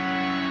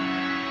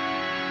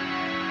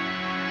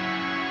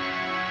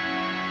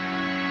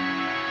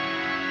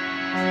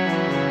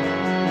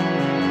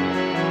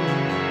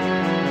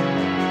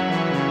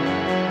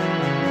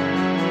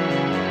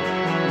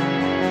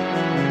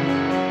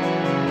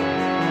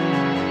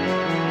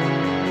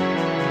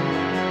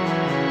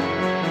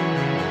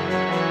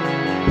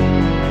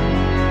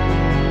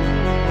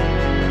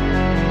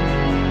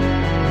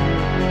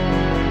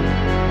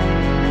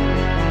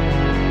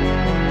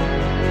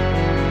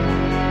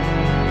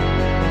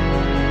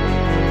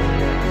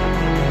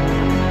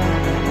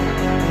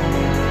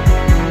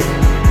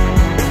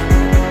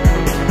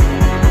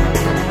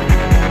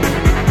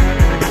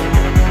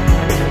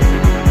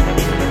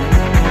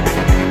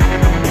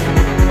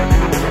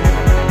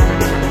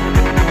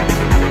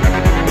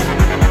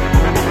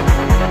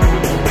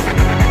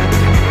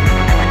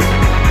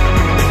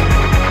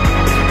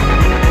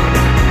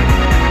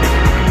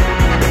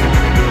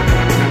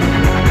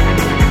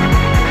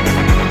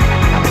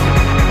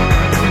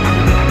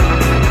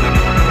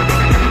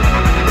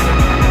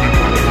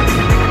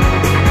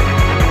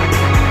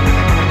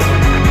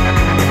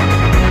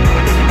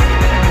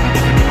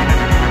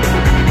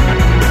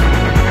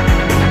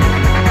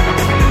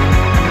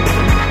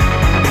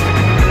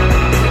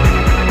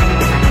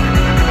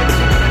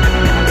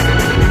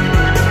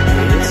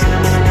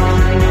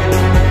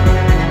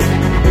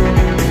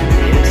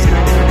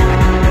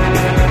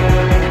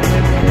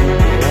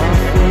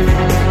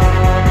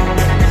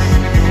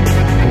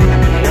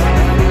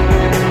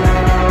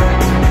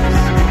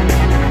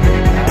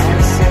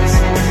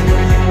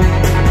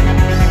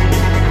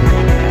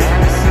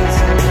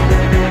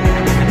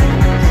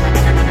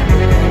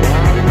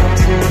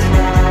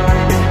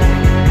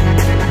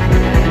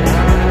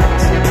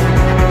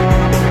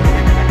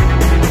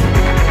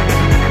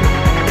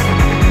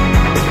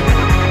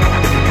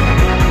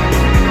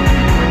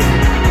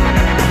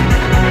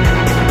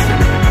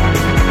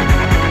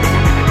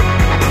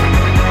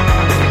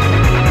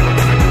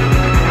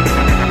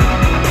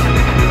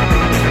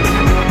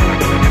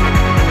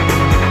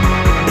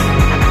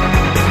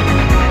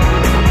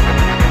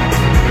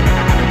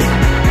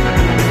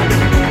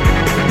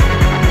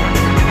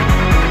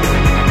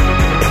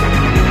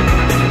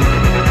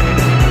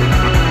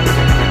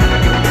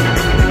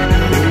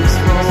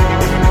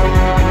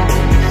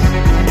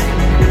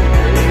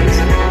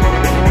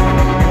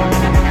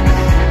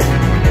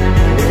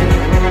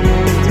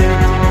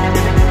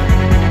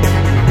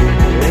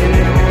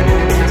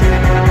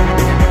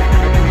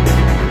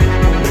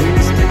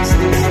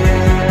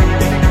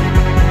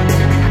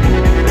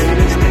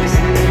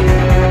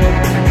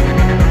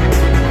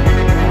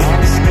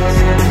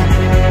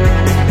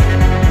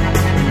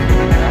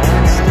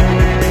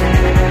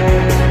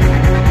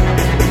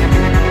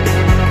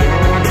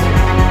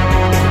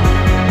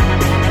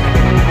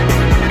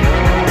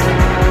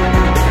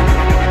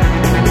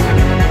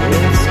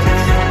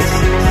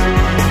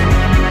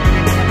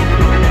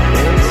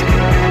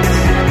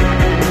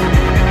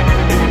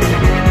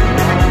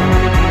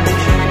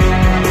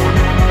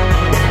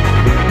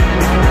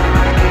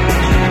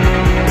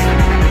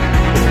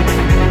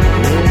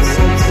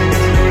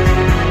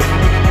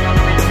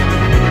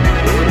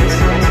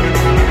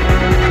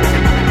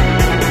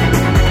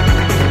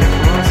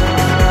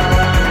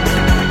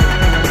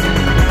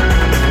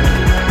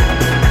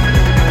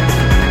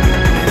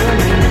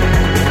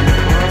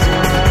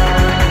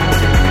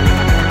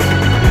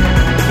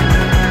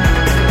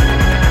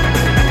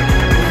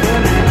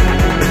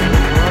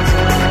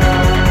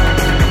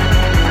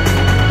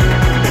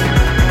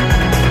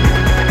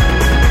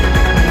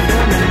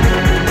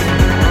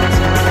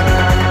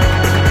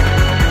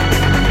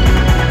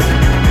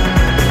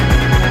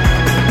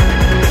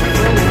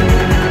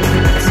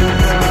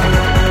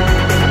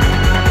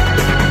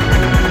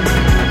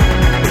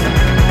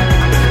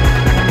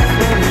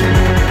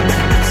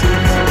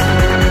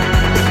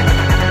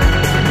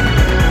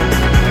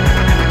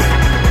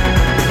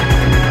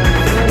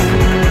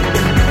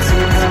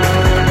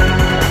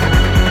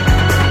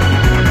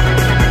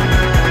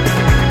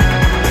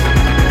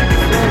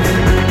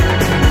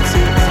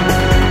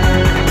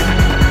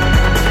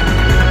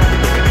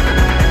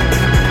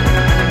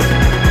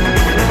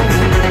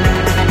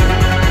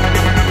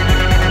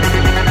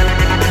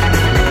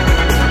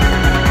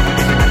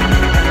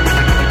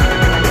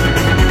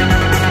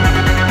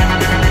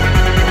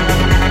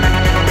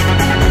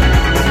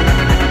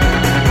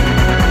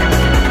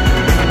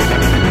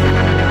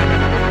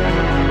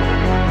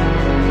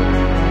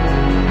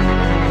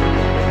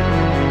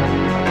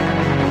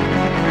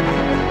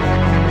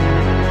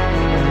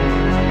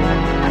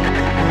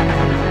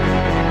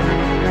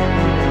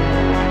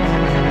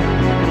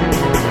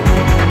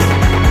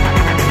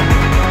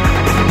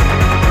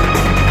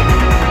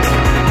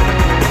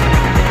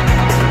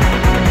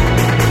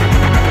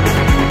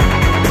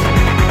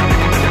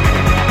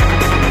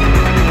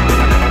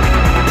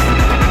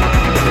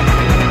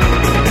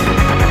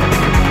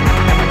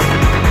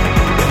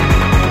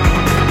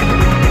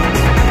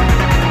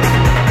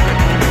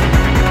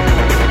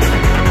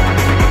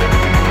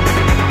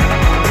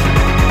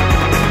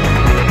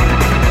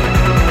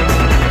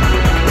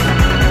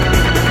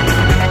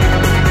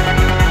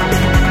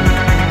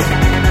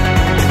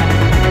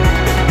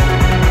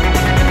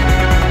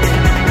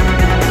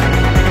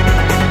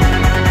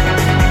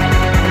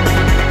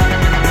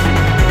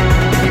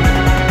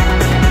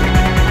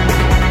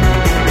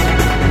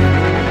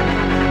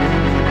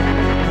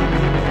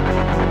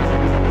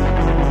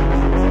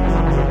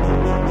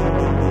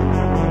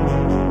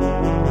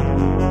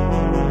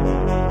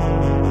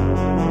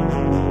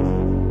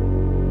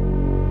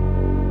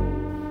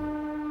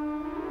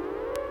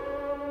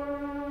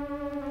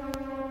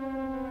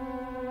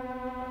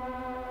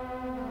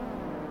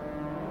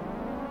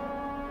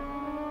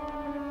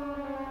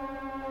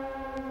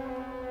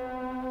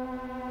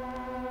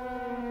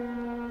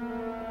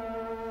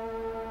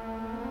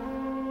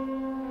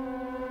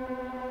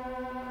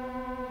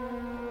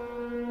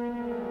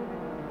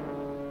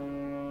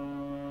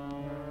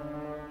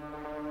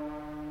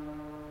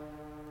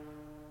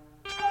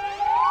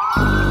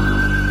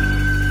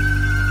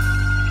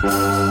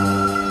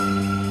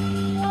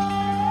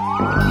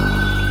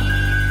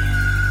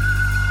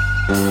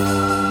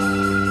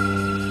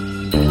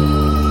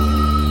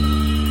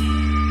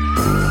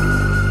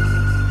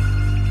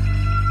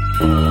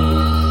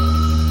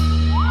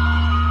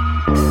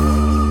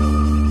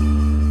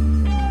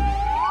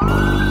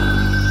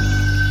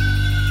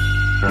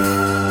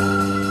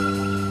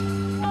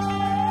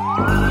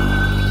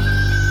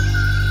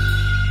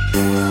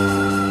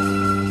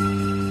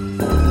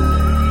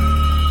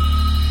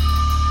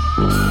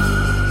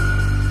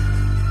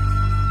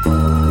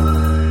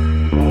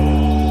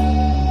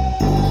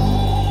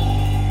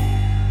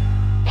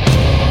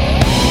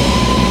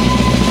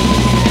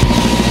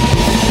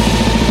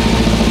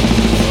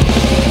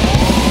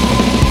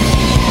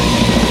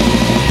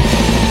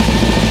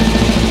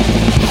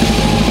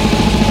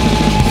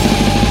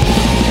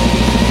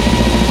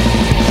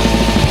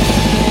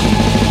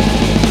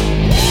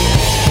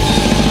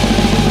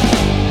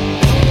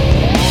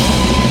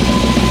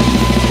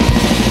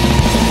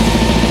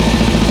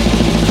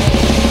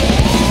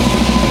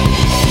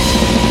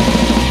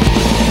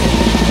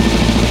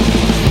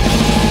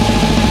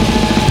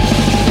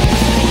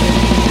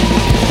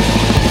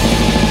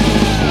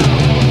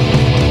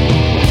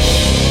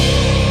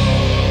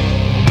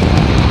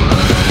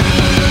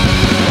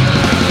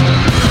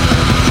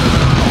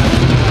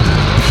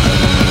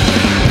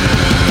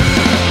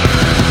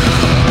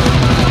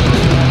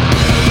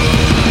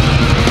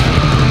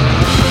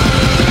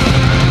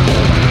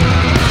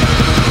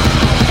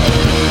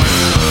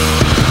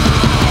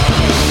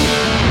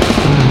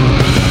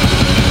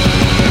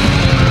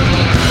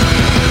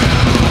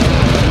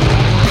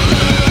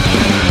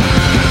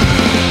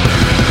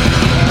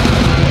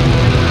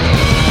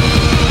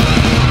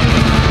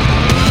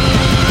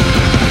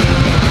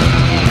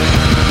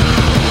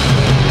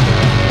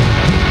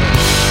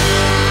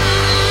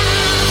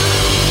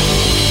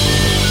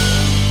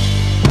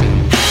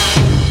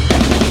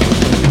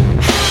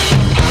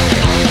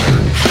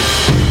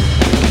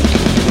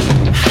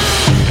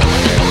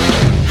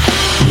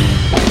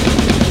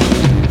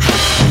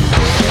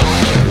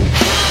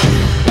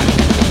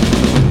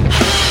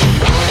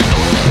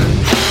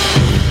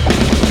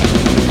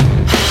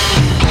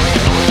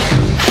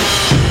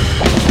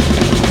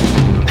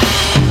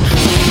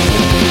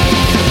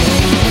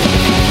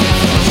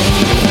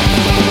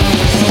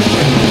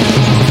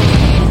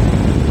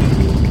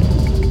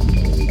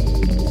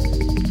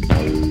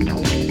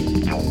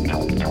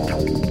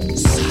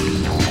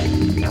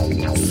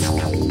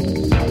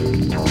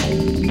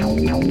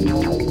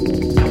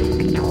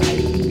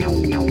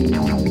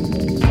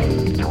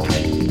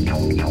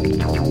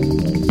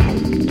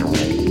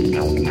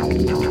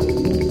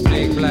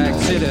 Big black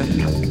city,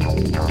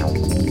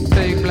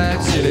 big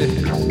black city,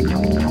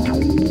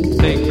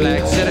 big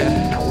black city.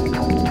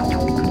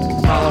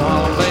 Harlem,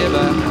 Harlem,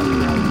 baby.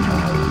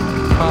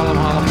 Harlem,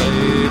 Harlem,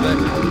 baby.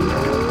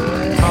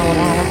 Harlem,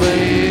 Harlem,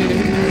 baby.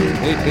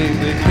 Hey, hey,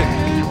 hey, hey.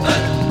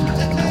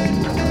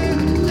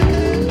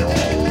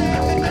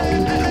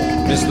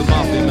 Mr.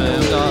 Mafia Man,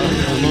 God,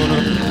 I'm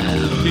gonna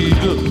be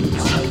good.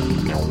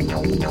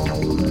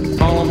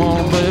 Harlem,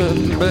 Harlem,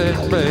 baby,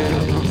 baby, baby.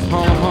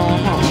 Harlem,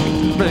 Harlem,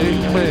 Harlem,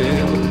 baby, baby.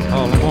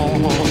 Harlem,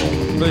 Harlem,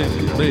 Harlem,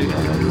 baby, baby.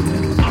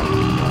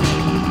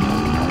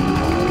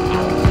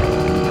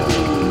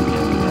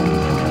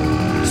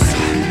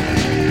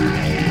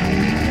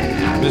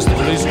 Mr.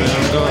 Policeman,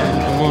 I'm going.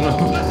 I wanna.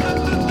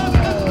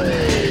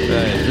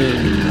 Hey, good.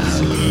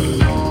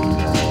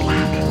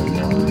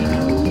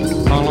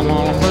 Harlem,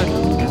 Harlem,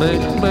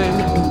 baby,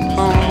 baby.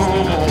 Harlem,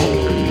 Harlem,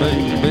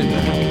 baby, baby.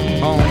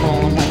 Harlem,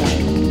 Harlem,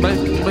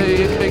 baby,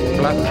 baby, big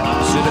black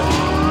city.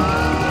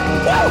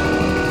 Woo!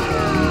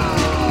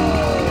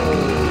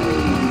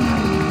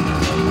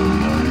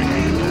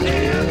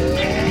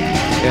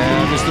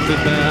 Yeah, Mr.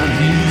 Pitman,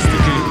 he's the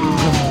king.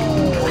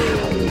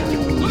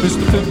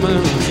 Mr.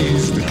 Pitman,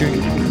 he's the king.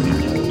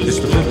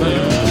 Mr.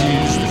 Pitman,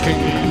 he's the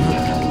king.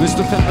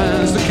 Mr.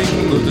 Pitman's the king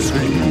of the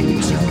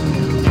streets.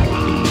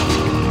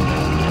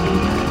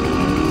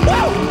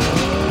 Woo!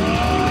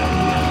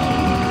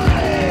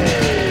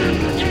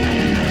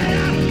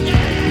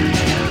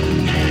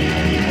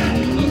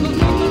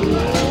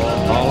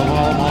 Harlem,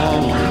 Harlem,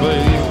 Harlem,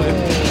 baby.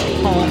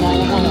 Harlem,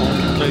 Harlem,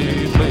 Harlem,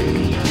 baby.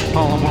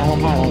 Harlem,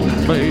 Harlem, Harlem,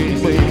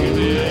 baby.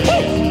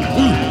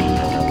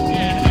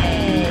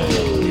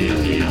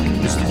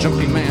 Mr.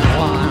 Junkie Man,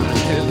 line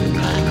ahead.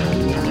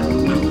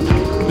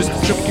 Mr.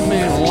 Junkie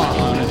Man,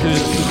 line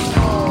ahead.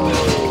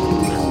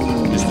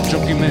 Mr.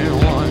 Junkie Man,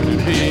 line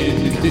ahead.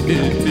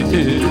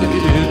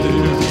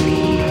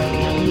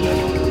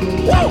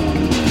 Woo!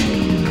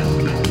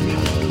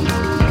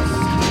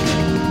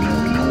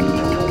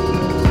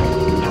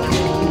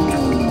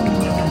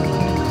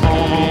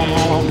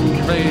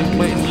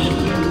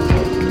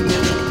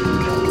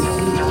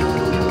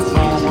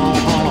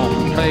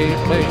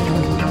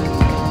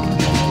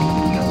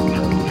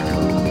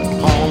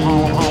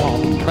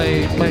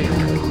 Baby, baby,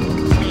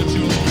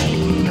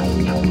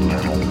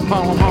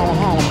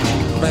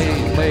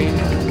 baby, baby,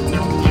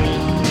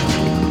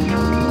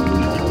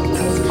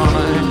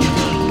 honey,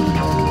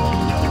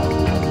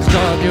 it's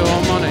got your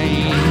money,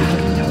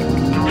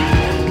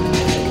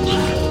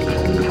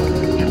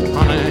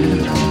 honey,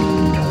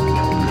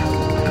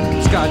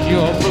 it's got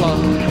your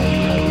blood,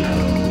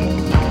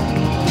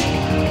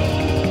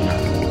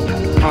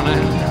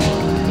 honey,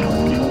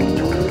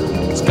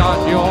 it's got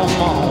your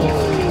mouth.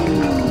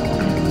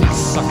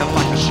 Sucking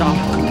like a shark.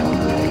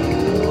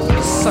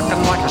 He's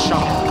sucking like a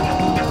shark.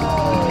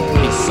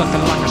 He's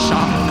sucking like a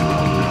shark.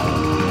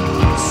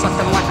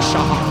 Sucking like a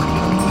shark.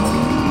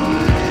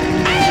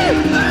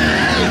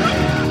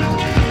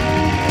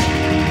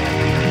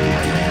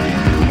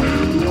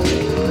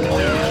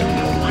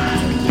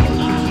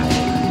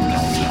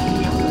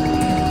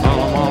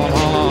 Harlem, Harlem,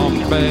 Harlem,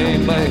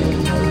 baby.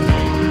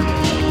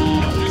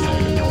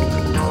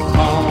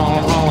 Harlem,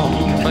 Harlem,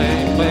 Harlem,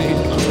 baby.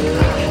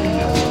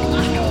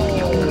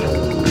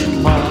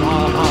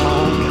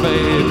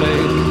 Baby,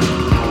 baby.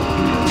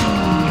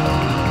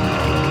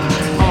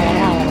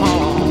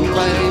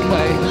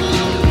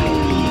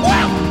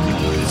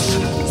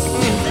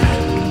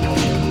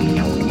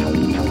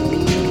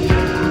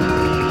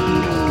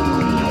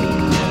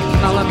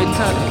 Now let me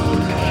tell you.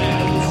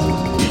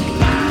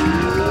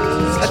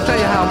 I'll tell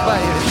you how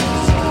bad it is.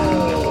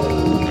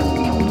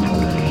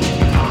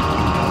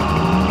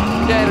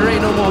 Yeah, there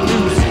ain't no more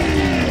music.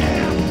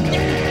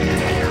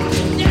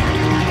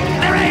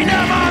 There ain't no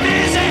more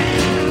music.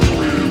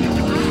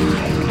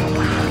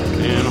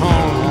 In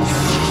home.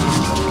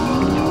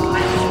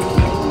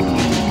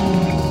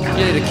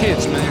 Yeah, the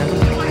kids, man.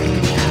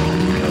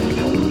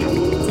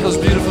 Those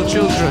beautiful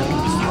children.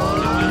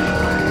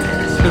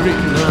 They're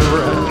eating their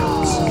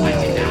rats.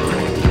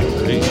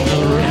 They're eating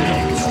their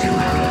rats.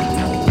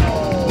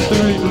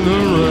 They're eating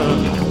their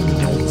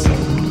rats.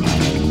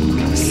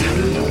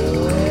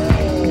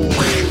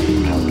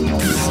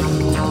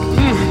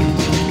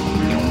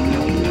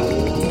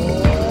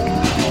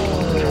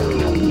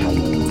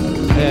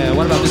 Yeah,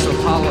 what about Mr.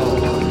 Apollo?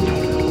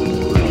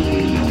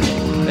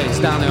 Hey, he's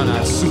down there on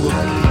that sewer.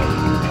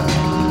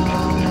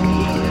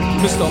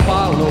 Mr.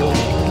 Apollo.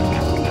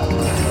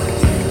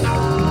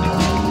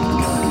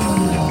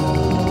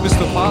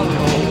 Mr.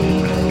 Apollo.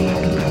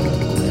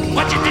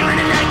 What you doing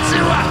in that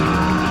sewer?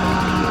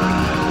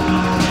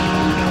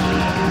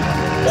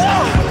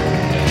 Woo!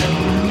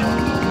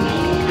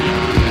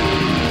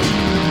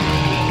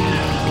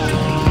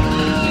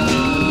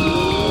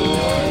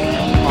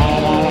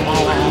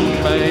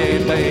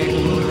 Baby, baby,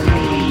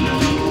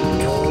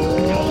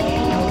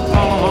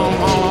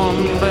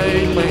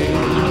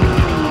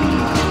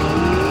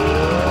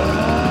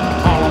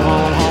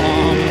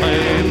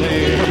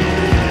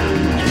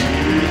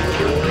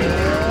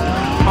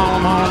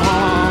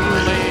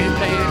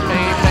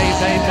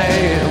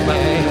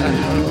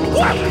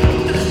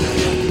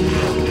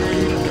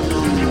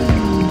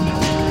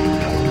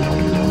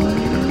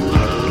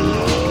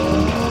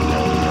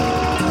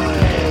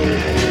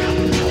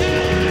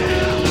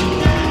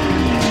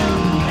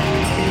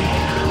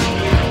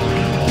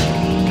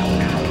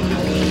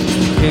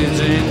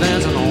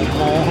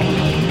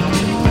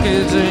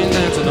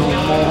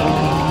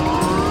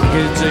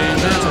 kids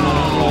ain't dancing no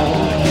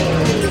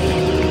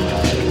more.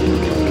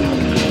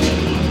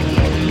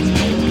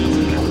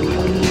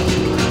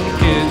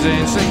 Kids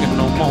ain't singing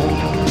no more.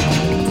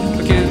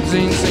 The kids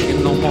ain't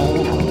singing no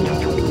more.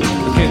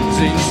 The kids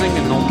ain't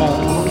singing no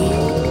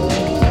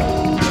more.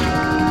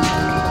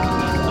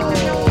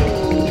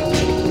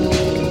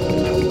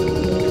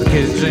 The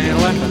kids ain't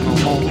laughing no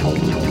more.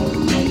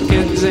 The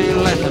kids ain't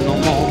laughing no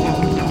more.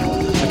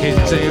 The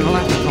kids ain't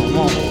laughing no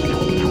more.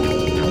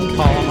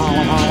 Holla,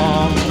 holla,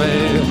 holla,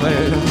 baby.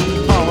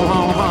 Holla,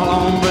 holla,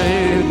 holla,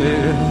 baby.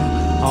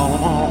 Holla,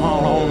 holla,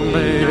 holla,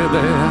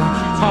 baby.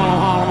 Holla,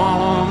 holla,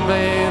 holla,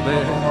 baby.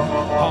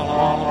 Holla,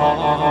 holla,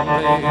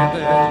 holla, baby.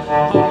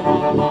 Holla, holla,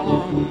 holla,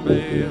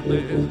 baby.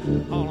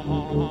 Holla,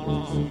 holla,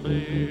 holla,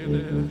 baby. Holla, holla,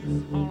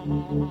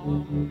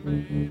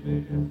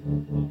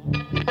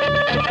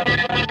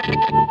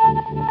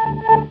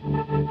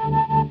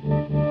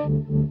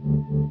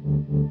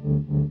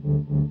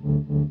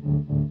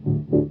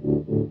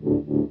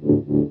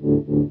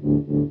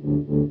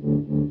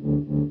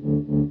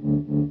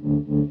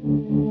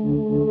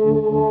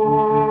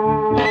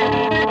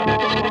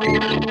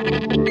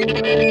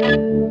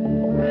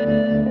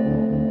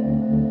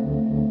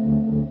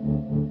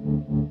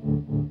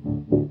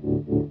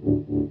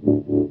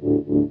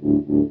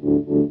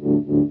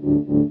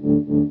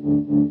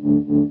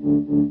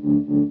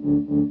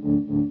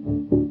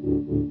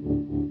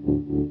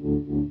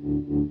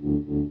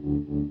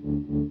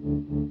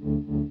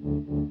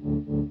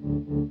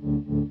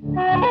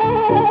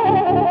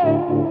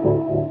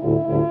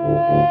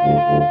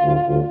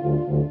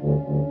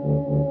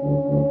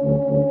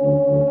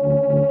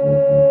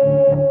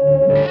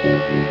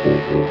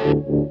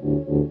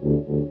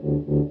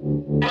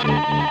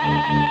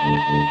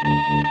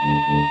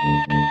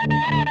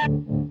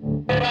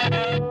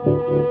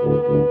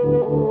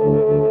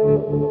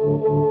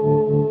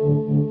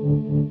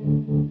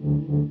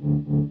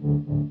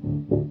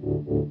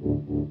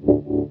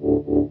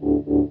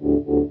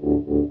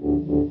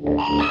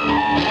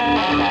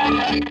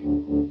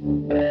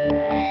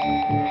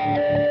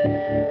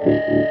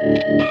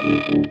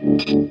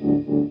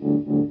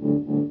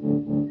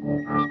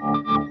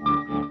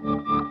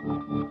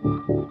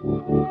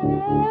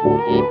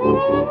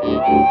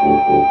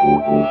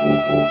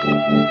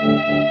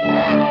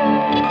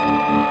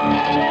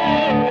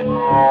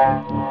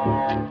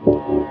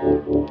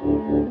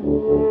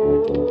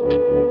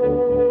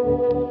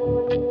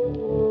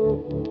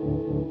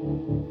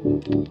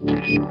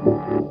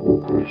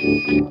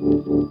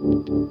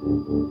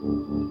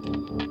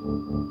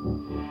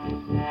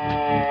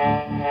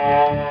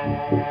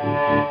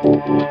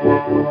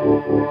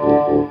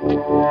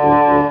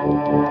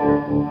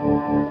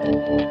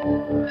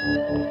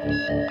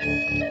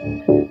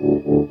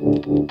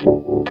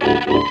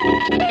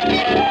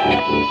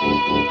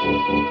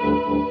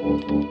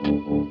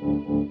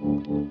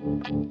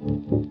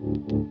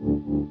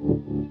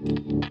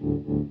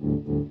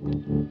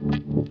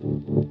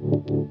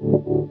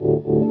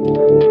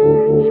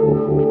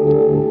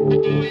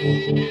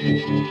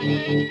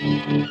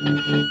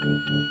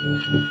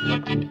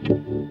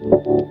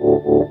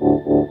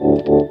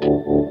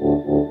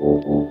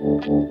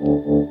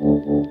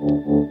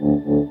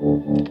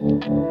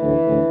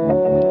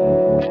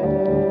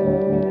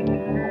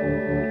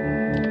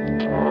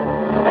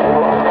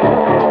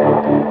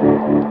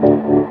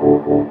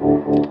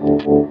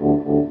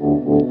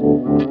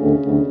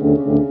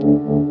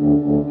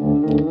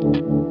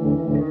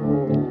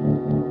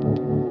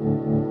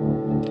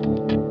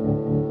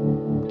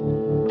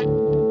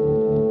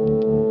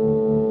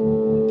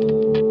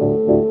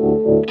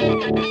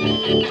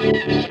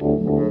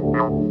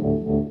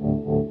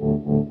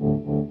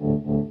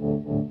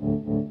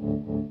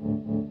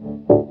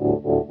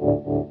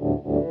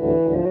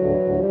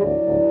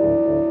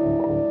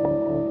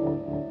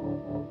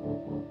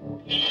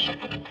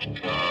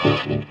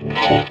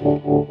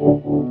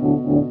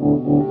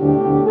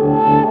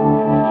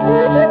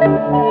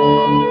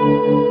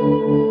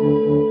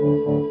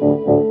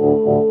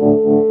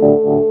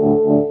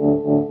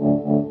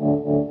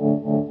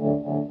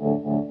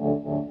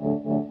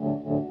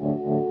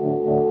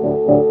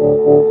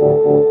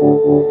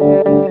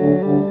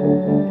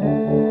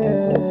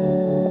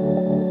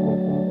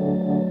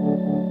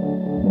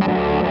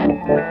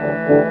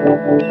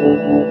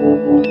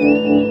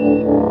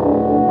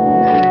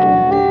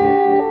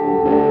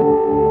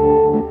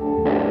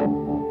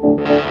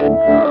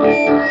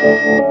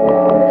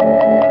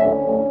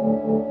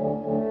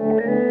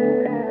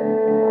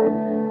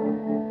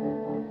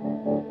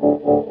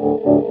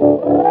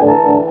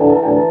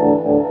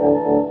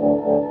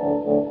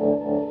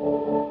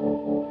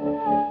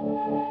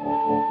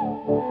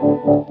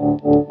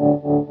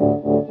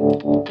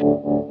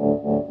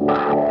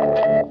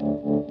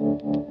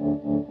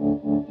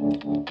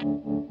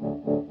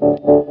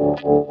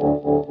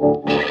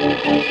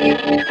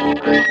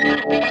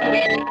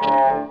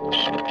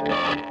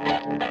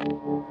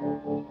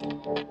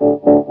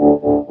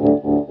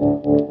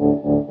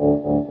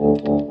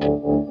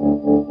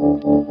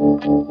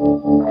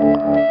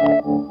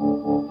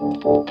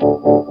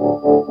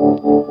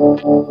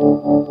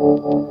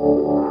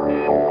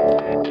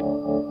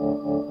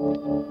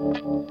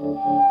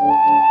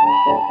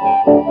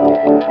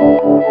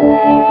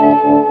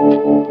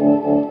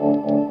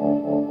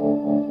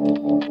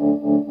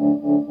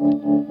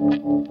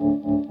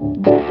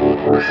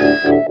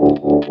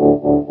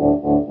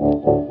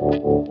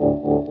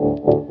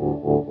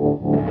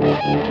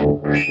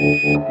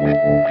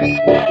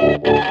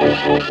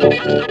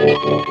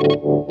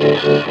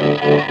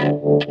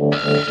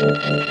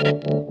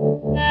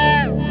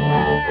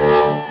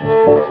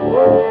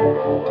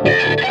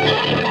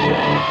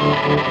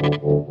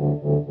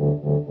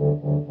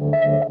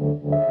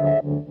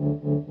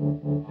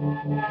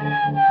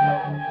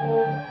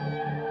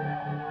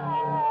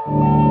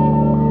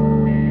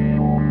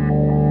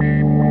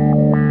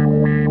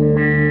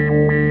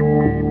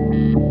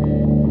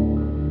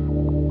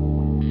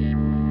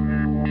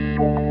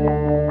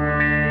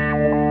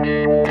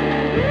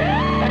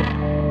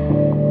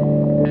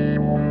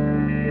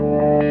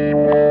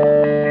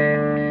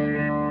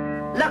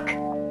 Look,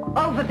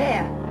 over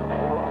there.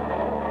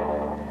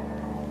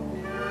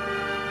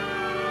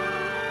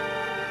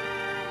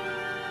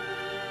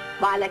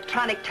 My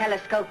electronic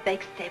telescope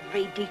makes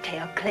every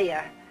detail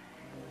clear.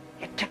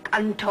 It took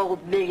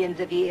untold millions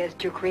of years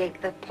to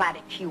create the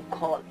planet you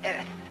call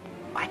Earth.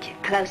 Watch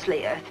it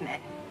closely,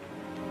 Earthmen.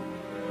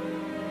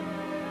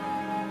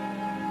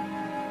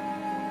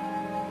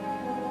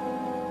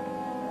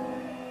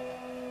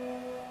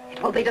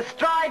 It will be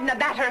destroyed in a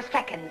matter of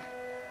seconds.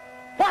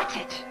 Watch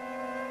it!